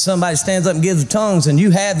 And somebody stands up and gives the tongues and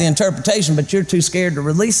you have the interpretation, but you're too scared to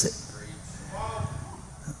release it.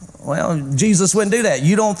 Well, Jesus wouldn't do that.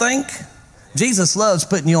 You don't think? Jesus loves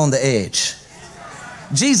putting you on the edge.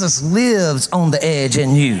 Jesus lives on the edge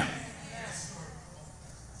in you.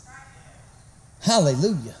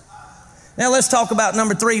 Hallelujah. Now let's talk about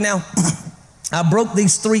number 3 now. I broke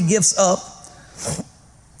these 3 gifts up.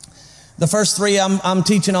 The first 3 I'm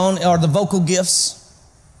teaching on are the vocal gifts.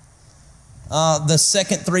 The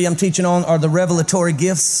second 3 I'm teaching on are the revelatory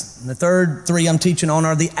gifts. And the third 3 I'm teaching on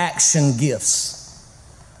are the action gifts.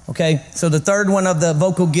 Okay, so the third one of the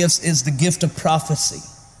vocal gifts is the gift of prophecy.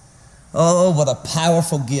 Oh, what a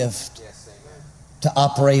powerful gift to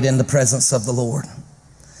operate in the presence of the Lord.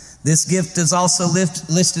 This gift is also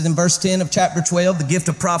listed in verse 10 of chapter 12. The gift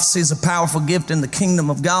of prophecy is a powerful gift in the kingdom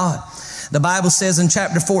of God. The Bible says in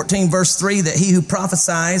chapter 14, verse 3, that he who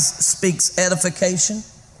prophesies speaks edification,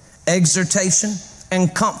 exhortation,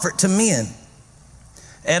 and comfort to men.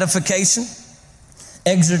 Edification,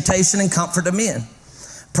 exhortation, and comfort to men.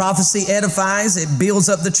 Prophecy edifies, it builds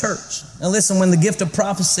up the church. Now listen, when the gift of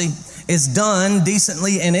prophecy is done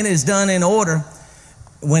decently and it is done in order,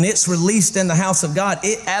 when it's released in the house of God,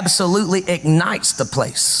 it absolutely ignites the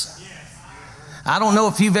place. I don't know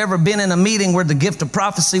if you've ever been in a meeting where the gift of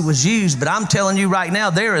prophecy was used, but I'm telling you right now,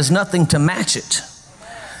 there is nothing to match it.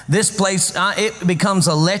 This place, it becomes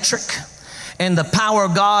electric, and the power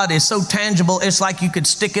of God is so tangible, it's like you could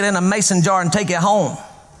stick it in a mason jar and take it home.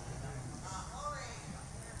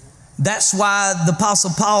 That's why the Apostle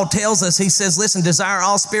Paul tells us, he says, listen, desire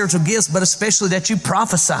all spiritual gifts, but especially that you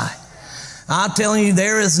prophesy. I'm telling you,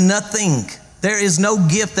 there is no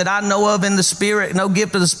gift that I know of in the Spirit, no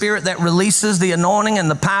gift of the Spirit that releases the anointing and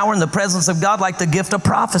the power and the presence of God like the gift of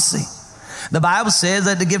prophecy. The Bible says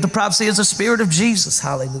that the gift of prophecy is the Spirit of Jesus.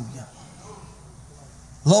 Hallelujah.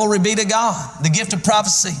 Glory be to God. The gift of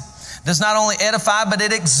prophecy does not only edify, but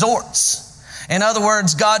it exhorts. In other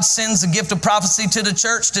words, God sends the gift of prophecy to the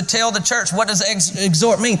church to tell the church. What does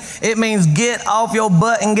exhort mean? It means get off your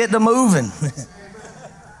butt and get to moving.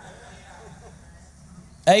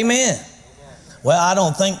 Amen. Well, I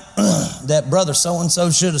don't think that brother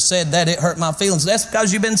so-and-so should have said that. It hurt my feelings. That's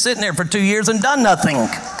because you've been sitting there for 2 years and done nothing.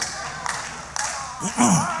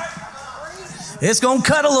 It's going to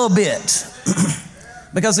cut a little bit.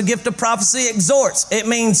 Because the gift of prophecy exhorts. It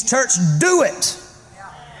means, church, do it.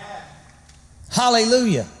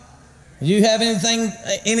 Hallelujah. Do you have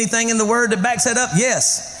anything in the Word that backs that up?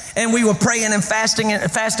 Yes. And we were praying and fasting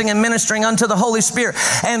and ministering unto the Holy Spirit.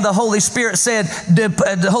 And the Holy Spirit said,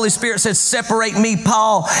 separate me,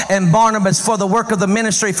 Paul and Barnabas, for the work of the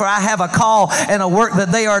ministry, for I have a call and a work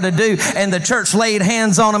that they are to do. And the church laid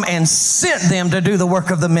hands on them and sent them to do the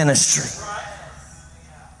work of the ministry.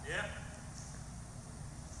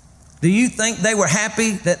 Do you think they were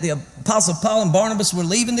happy that the Apostle Paul and Barnabas were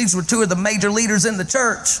leaving? These were 2 of the major leaders in the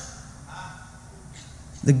church.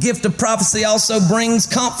 The gift of prophecy also brings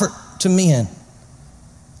comfort to men.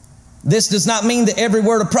 This does not mean that every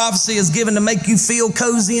word of prophecy is given to make you feel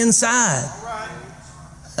cozy inside.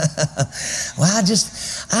 Well, I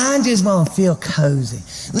just want to feel cozy.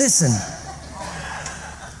 Listen,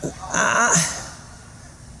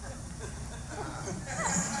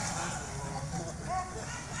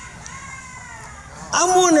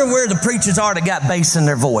 I'm wondering where the preachers are that got bass in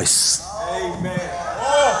their voice. Amen.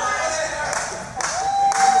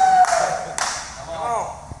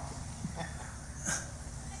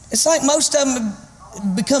 It's like most of them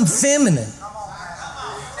have become feminine.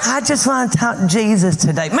 I just want to talk to Jesus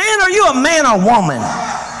today. Man, are you a man or woman?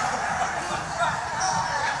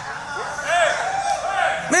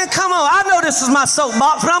 Man, come on. I know this is my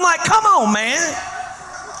soapbox, but I'm like, come on, man.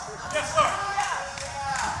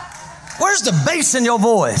 Where's the bass in your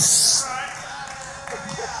voice?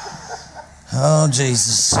 Oh,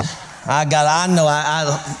 Jesus. I got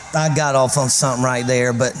off on something right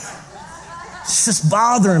there, but it's just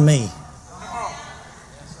bothering me.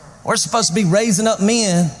 We're supposed to be raising up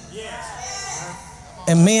men,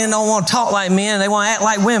 and men don't want to talk like men. They want to act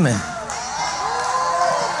like women.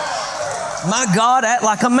 My God, act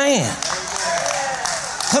like a man.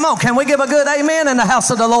 Come on, can we give a good amen in the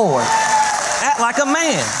house of the Lord? Act like a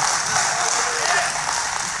man.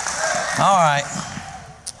 All right.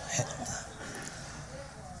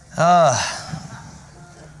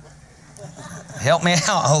 Help me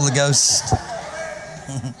out, Holy Ghost.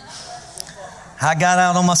 I got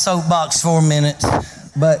out on my soapbox for a minute,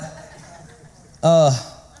 but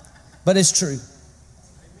it's true.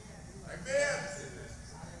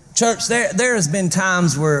 Church, there has been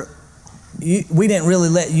times where we didn't really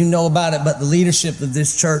let you know about it, but the leadership of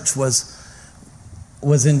this church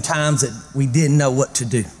was in times that we didn't know what to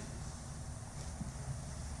do.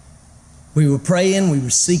 We were praying, we were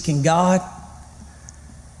seeking God,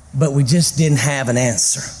 but we just didn't have an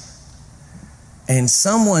answer. And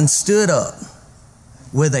someone stood up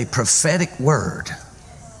with a prophetic word.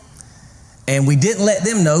 And we didn't let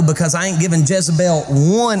them know because I ain't giving Jezebel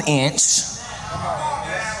 1 inch.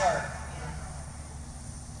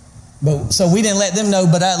 So we didn't let them know,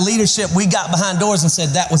 but our leadership, we got behind doors and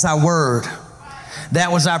said, that was our word.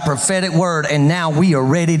 That was our prophetic word, and now we are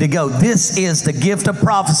ready to go. This is the gift of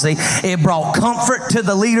prophecy. It brought comfort to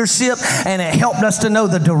the leadership, and it helped us to know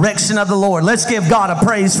the direction of the Lord. Let's give God a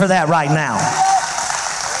praise for that right now.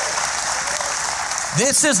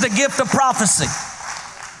 This is the gift of prophecy.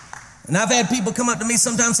 And I've had people come up to me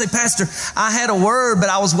sometimes and say, Pastor, I had a word, but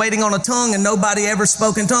I was waiting on a tongue and nobody ever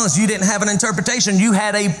spoke in tongues. You didn't have an interpretation. You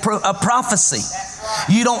had a prophecy.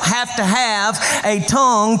 You don't have to have a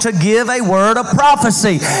tongue to give a word of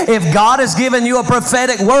prophecy. If God has given you a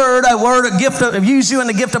prophetic word, a gift of, use you in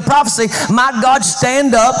the gift of prophecy, my God,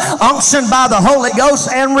 stand up, unctioned by the Holy Ghost,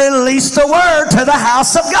 and release the word to the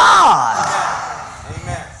house of God.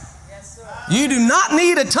 Amen. You do not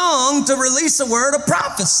need a tongue to release a word of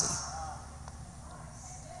prophecy.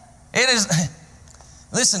 It is,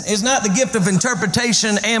 listen, it's not the gift of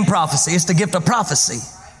interpretation and prophecy. It's the gift of prophecy.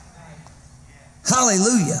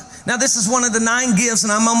 Hallelujah. Now, this is one of the 9 gifts,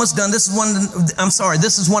 and I'm almost done. This is one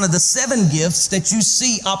of the 7 gifts that you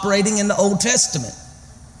see operating in the Old Testament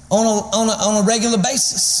on a regular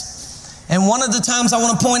basis. And one of the times I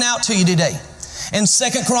want to point out to you today, in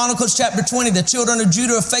 2 Chronicles chapter 20, the children of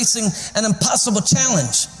Judah are facing an impossible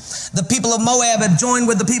challenge. The people of Moab have joined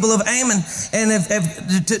with the people of Ammon, and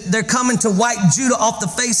they're coming to wipe Judah off the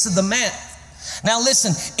face of the map. Now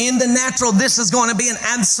listen, in the natural, this is going to be an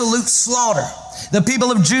absolute slaughter. The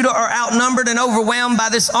people of Judah are outnumbered and overwhelmed by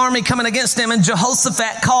this army coming against them, and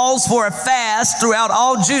Jehoshaphat calls for a fast throughout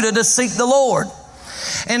all Judah to seek the Lord.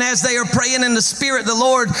 And as they are praying in the Spirit,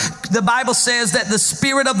 the Bible says that the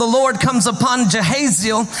Spirit of the Lord comes upon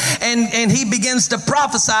Jehaziel, and he begins to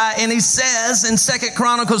prophesy. And he says in 2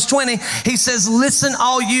 Chronicles 20, he says, listen,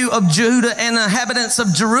 all you of Judah and inhabitants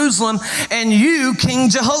of Jerusalem, and you, King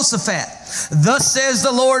Jehoshaphat. Thus says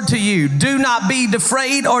the Lord to you, do not be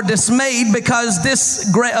afraid or dismayed because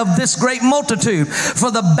of this great multitude,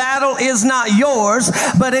 for the battle is not yours,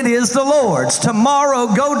 but it is the Lord's.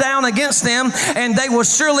 Tomorrow go down against them, and they will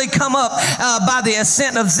surely come up by the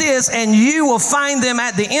ascent of Ziz, and you will find them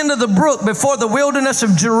at the end of the brook before the wilderness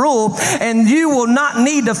of Jeruel, and you will not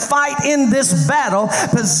need to fight in this battle.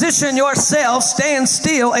 Position yourself, stand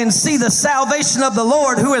still, and see the salvation of the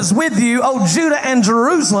Lord who is with you, O Judah and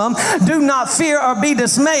Jerusalem. Do not fear or be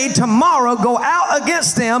dismayed. Tomorrow go out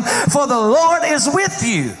against them, for the Lord is with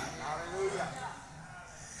you.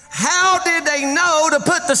 How did they know to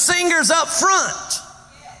put the singers up front?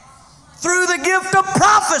 Through the gift of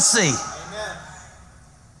prophecy.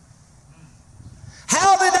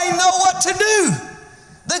 How did they know what to do?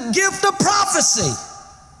 The gift of prophecy.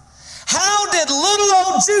 How did little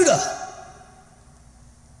old Judah?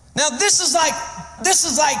 Now this is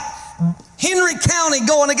like Henry County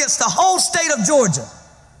going against the whole state of Georgia.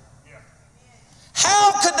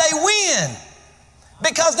 How could they win?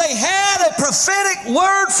 Because they had a prophetic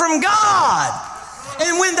word from God.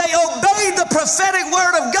 And when they obeyed the prophetic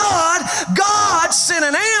word of God, God sent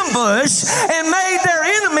an ambush and made their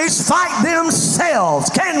enemies fight themselves.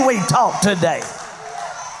 Can we talk today?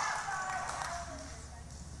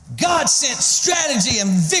 God sent strategy and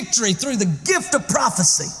victory through the gift of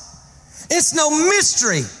prophecy. It's no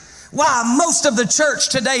mystery why most of the church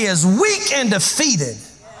today is weak and defeated.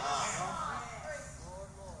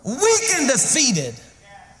 Weak and defeated.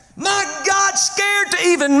 My God, scared to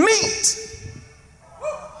even meet.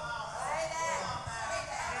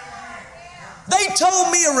 They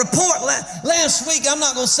told me a report last week. I'm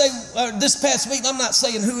not going to say, this past week, I'm not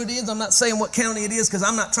saying who it is. I'm not saying what county it is because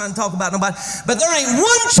I'm not trying to talk about nobody. But there ain't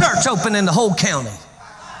one church open in the whole county.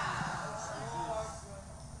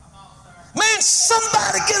 Man,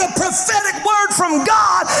 somebody get a prophetic word from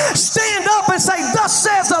God, stand up and say, thus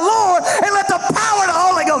says the Lord, and let the power of the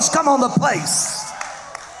Holy Ghost come on the place.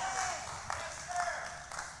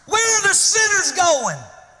 Where are the sinners going?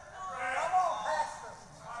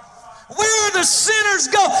 Where are the sinners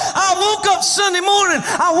go? I woke up Sunday morning.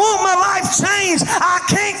 I want my life changed. I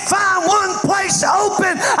can't find one place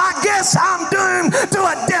open. I guess I'm doomed to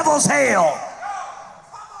a devil's hell.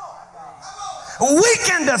 Weak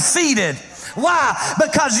and defeated. Why?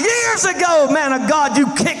 Because years ago, man of God, you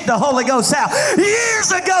kicked the Holy Ghost out.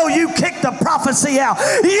 Years ago, you kicked the prophecy out.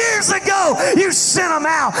 Years ago, you sent them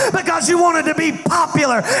out because you wanted to be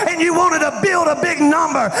popular and you wanted to build a big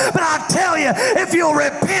number. But I tell you, if you'll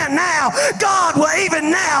repent now, God will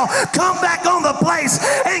even now come back on the place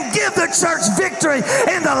and give the church victory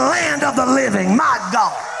in the land of the living. My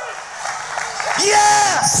God.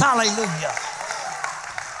 Yes, hallelujah.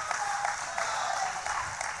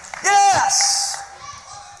 Yes.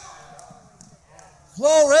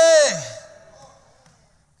 Glory.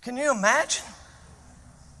 Can you imagine?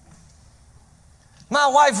 My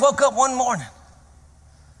wife woke up one morning.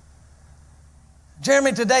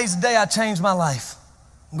 Jeremy, today's the day I changed my life.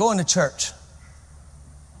 I'm going to church.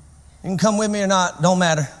 You can come with me or not, don't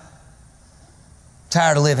matter.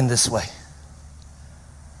 Tired of living this way.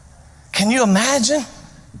 Can you imagine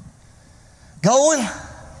going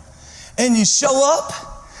and you show up?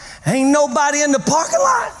 Ain't nobody in the parking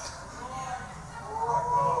lot.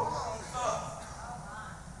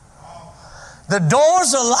 The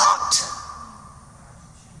doors are locked.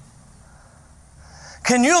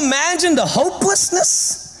 Can you imagine the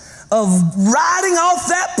hopelessness of riding off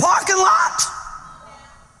that parking lot?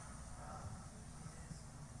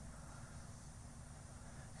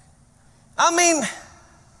 I mean,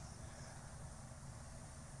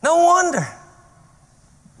 no wonder.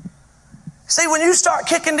 See, when you start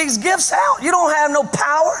kicking these gifts out, you don't have no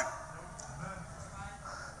power.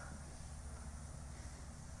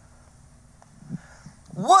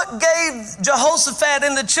 What gave Jehoshaphat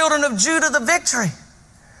and the children of Judah the victory?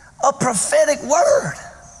 A prophetic word.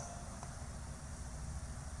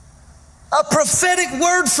 A prophetic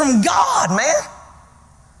word from God, man.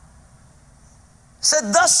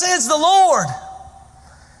 Said, thus says the Lord.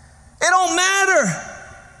 It don't matter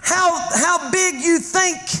how big you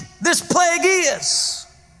think this plague is.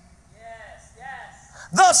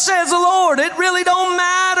 Thus says the Lord. It really don't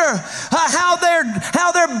matter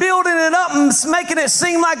how they're building it up and making it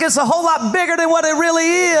seem like it's a whole lot bigger than what it really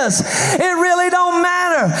is. It really don't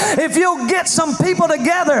matter. If you'll get some people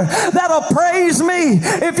together that'll praise me,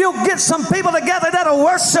 if you'll get some people together that'll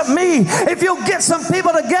worship me, if you'll get some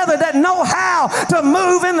people together that know how to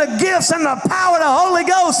move in the gifts and the power of the Holy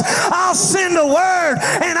Ghost, I'll send a word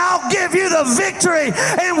and I'll give you the victory.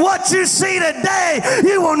 And what you see today,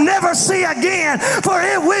 you will never see again, for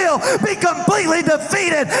it will be completely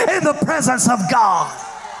defeated in the presence of God.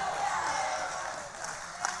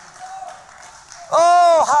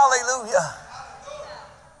 Oh, hallelujah.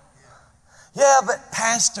 Yeah, but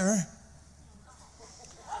Pastor,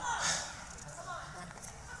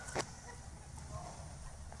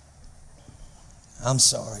 I'm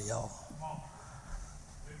sorry, y'all.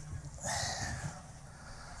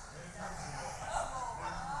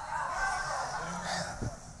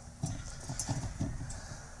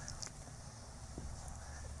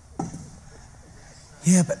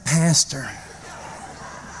 Yeah, but Pastor,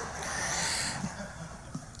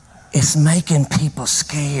 it's making people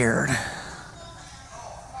scared.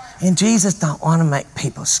 And Jesus don't want to make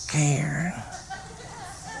people scared.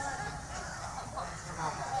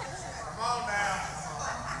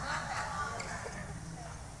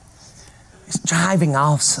 It's driving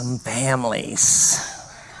off some families.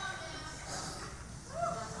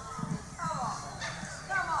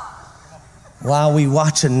 While we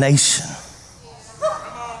watch a nation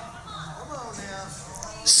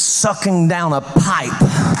sucking down a pipe,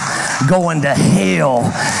 going to hell.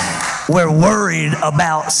 We're worried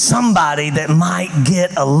about somebody that might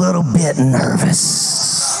get a little bit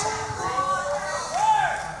nervous.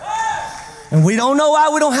 And we don't know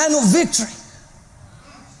why we don't have no victory.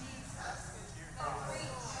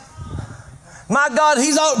 My God,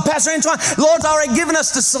 Pastor Antoine, Lord's already given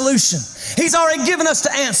us the solution. He's already given us the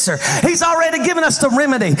answer. He's already given us the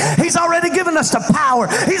remedy. He's already given us the power.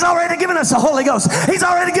 He's already given us the Holy Ghost. He's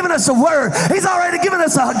already given us the Word. He's already given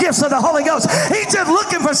us the gifts of the Holy Ghost. He's just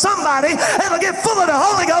looking for somebody that'll get full of the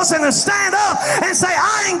Holy Ghost and to stand up and say,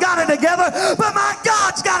 I ain't got it together, but my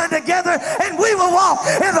God's got it together, and we will walk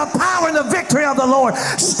in the power and the victory of the Lord.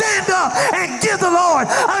 Stand up and give the Lord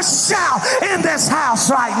a shout in this house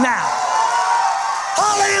right now.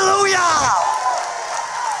 Hallelujah!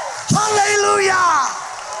 Hallelujah!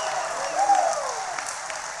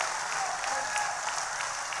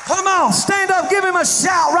 Come on, stand up, give him a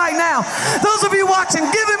shout right now. Those of you watching,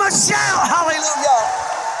 give him a shout. Hallelujah!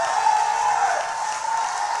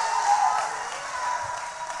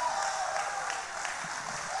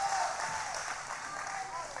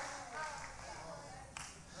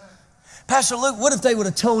 Pastor Luke, what if they would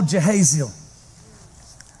have told Jehaziel?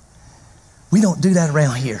 We don't do that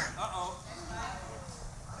around here.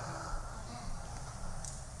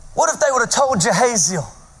 What if they would have told Jehaziel,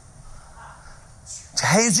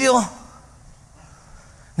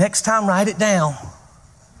 next time write it down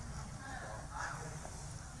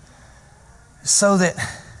so that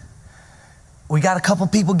we got a couple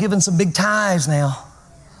people giving some big tithes now.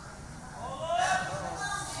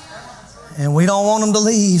 And we don't want them to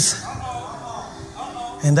leave.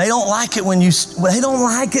 And they don't like it when you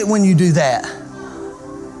do that.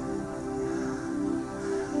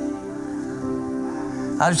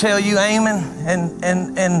 I tell you, Ammon and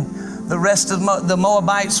the rest of the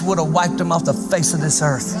Moabites would have wiped them off the face of this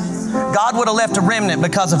earth. God would have left a remnant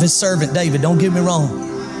because of his servant David, don't get me wrong.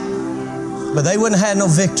 But they wouldn't have had no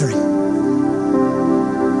victory.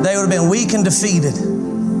 They would have been weak and defeated.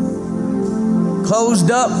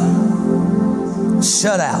 Closed up,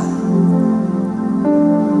 shut out.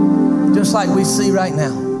 Just like we see right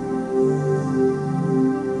now.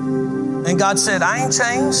 And God said, I ain't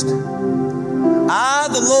changed. I,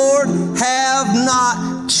 the Lord, have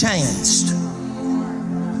not changed.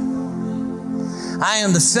 I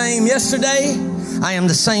am the same yesterday, I am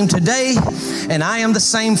the same today, and I am the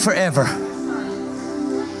same forever.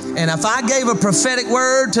 And if I gave a prophetic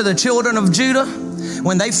word to the children of Judah,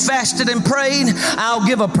 when they fasted and prayed, I'll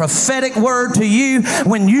give a prophetic word to you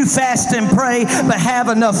when you fast and pray, but have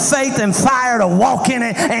enough faith and fire to walk in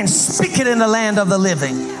it and speak it in the land of the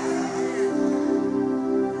living.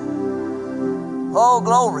 Oh,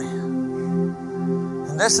 glory.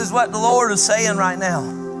 And this is what the Lord is saying right now.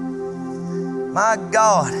 My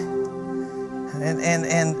God.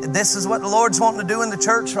 And this is what the Lord's wanting to do in the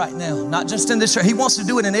church right now. Not just in this church. He wants to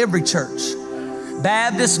do it in every church.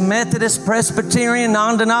 Baptist, Methodist, Presbyterian,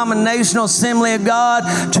 non-denominational, Assembly of God,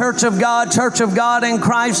 Church of God in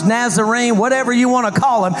Christ, Nazarene, whatever you want to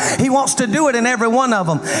call them. He wants to do it in every one of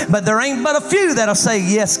them. But there ain't but a few that'll say,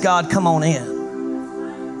 yes, God, come on in.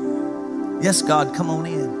 Yes, God, come on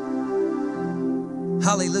in.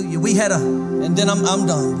 Hallelujah. We had and then I'm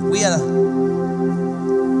done. We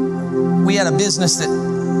had a business that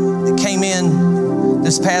came in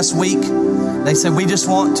this past week. They said, we just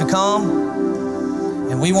want to come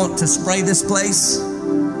and we want to spray this place,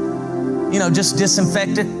 just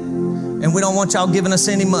disinfect it. And we don't want y'all giving us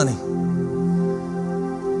any money.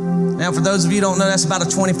 Now, for those of you who don't know, that's about a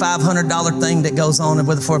 $2,500 thing that goes on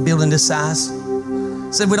for a building this size.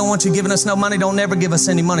 Said, we don't want you giving us no money. Don't never give us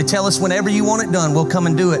any money. Tell us whenever you want it done, we'll come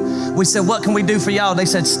and do it. We said, what can we do for y'all? They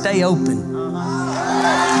said, stay open.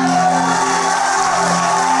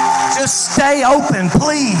 Just stay open,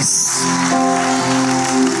 please.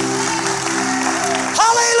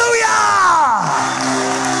 Hallelujah!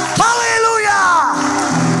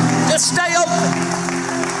 Hallelujah! Just stay open.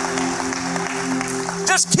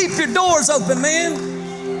 Just keep your doors open, man.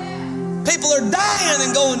 People are dying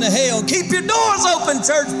and going to hell. Keep your doors open,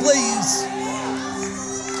 church, please.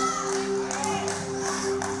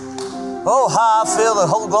 Oh, how I feel the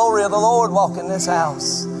whole glory of the Lord walk in this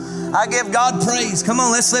house. I give God praise. Come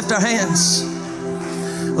on, let's lift our hands.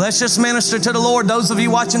 Let's just minister to the Lord. Those of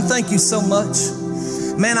you watching, thank you so much.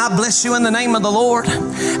 Man, I bless you in the name of the Lord.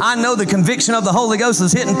 I know the conviction of the Holy Ghost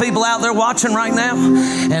is hitting people out there watching right now.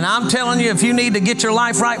 And I'm telling you, if you need to get your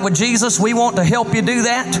life right with Jesus, we want to help you do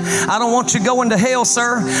that. I don't want you going to hell,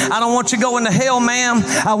 sir. I don't want you going to hell, ma'am.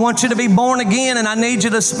 I want you to be born again, and I need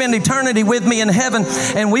you to spend eternity with me in heaven.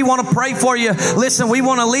 And we want to pray for you. Listen, we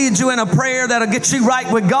want to lead you in a prayer that'll get you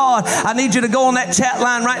right with God. I need you to go on that chat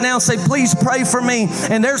line right now and say, please pray for me.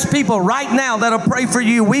 And there's people right now that'll pray for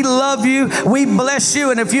you. We love you. We bless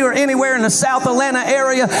you. And if you're anywhere in the South Atlanta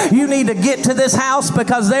area, you need to get to this house,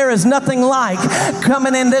 because there is nothing like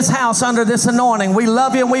coming in this house under this anointing. We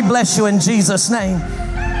love you and we bless you in Jesus' name.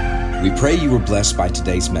 We pray you were blessed by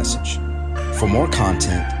today's message. For more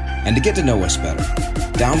content and to get to know us better,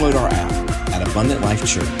 download our app at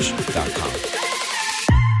abundantlifechurch.com.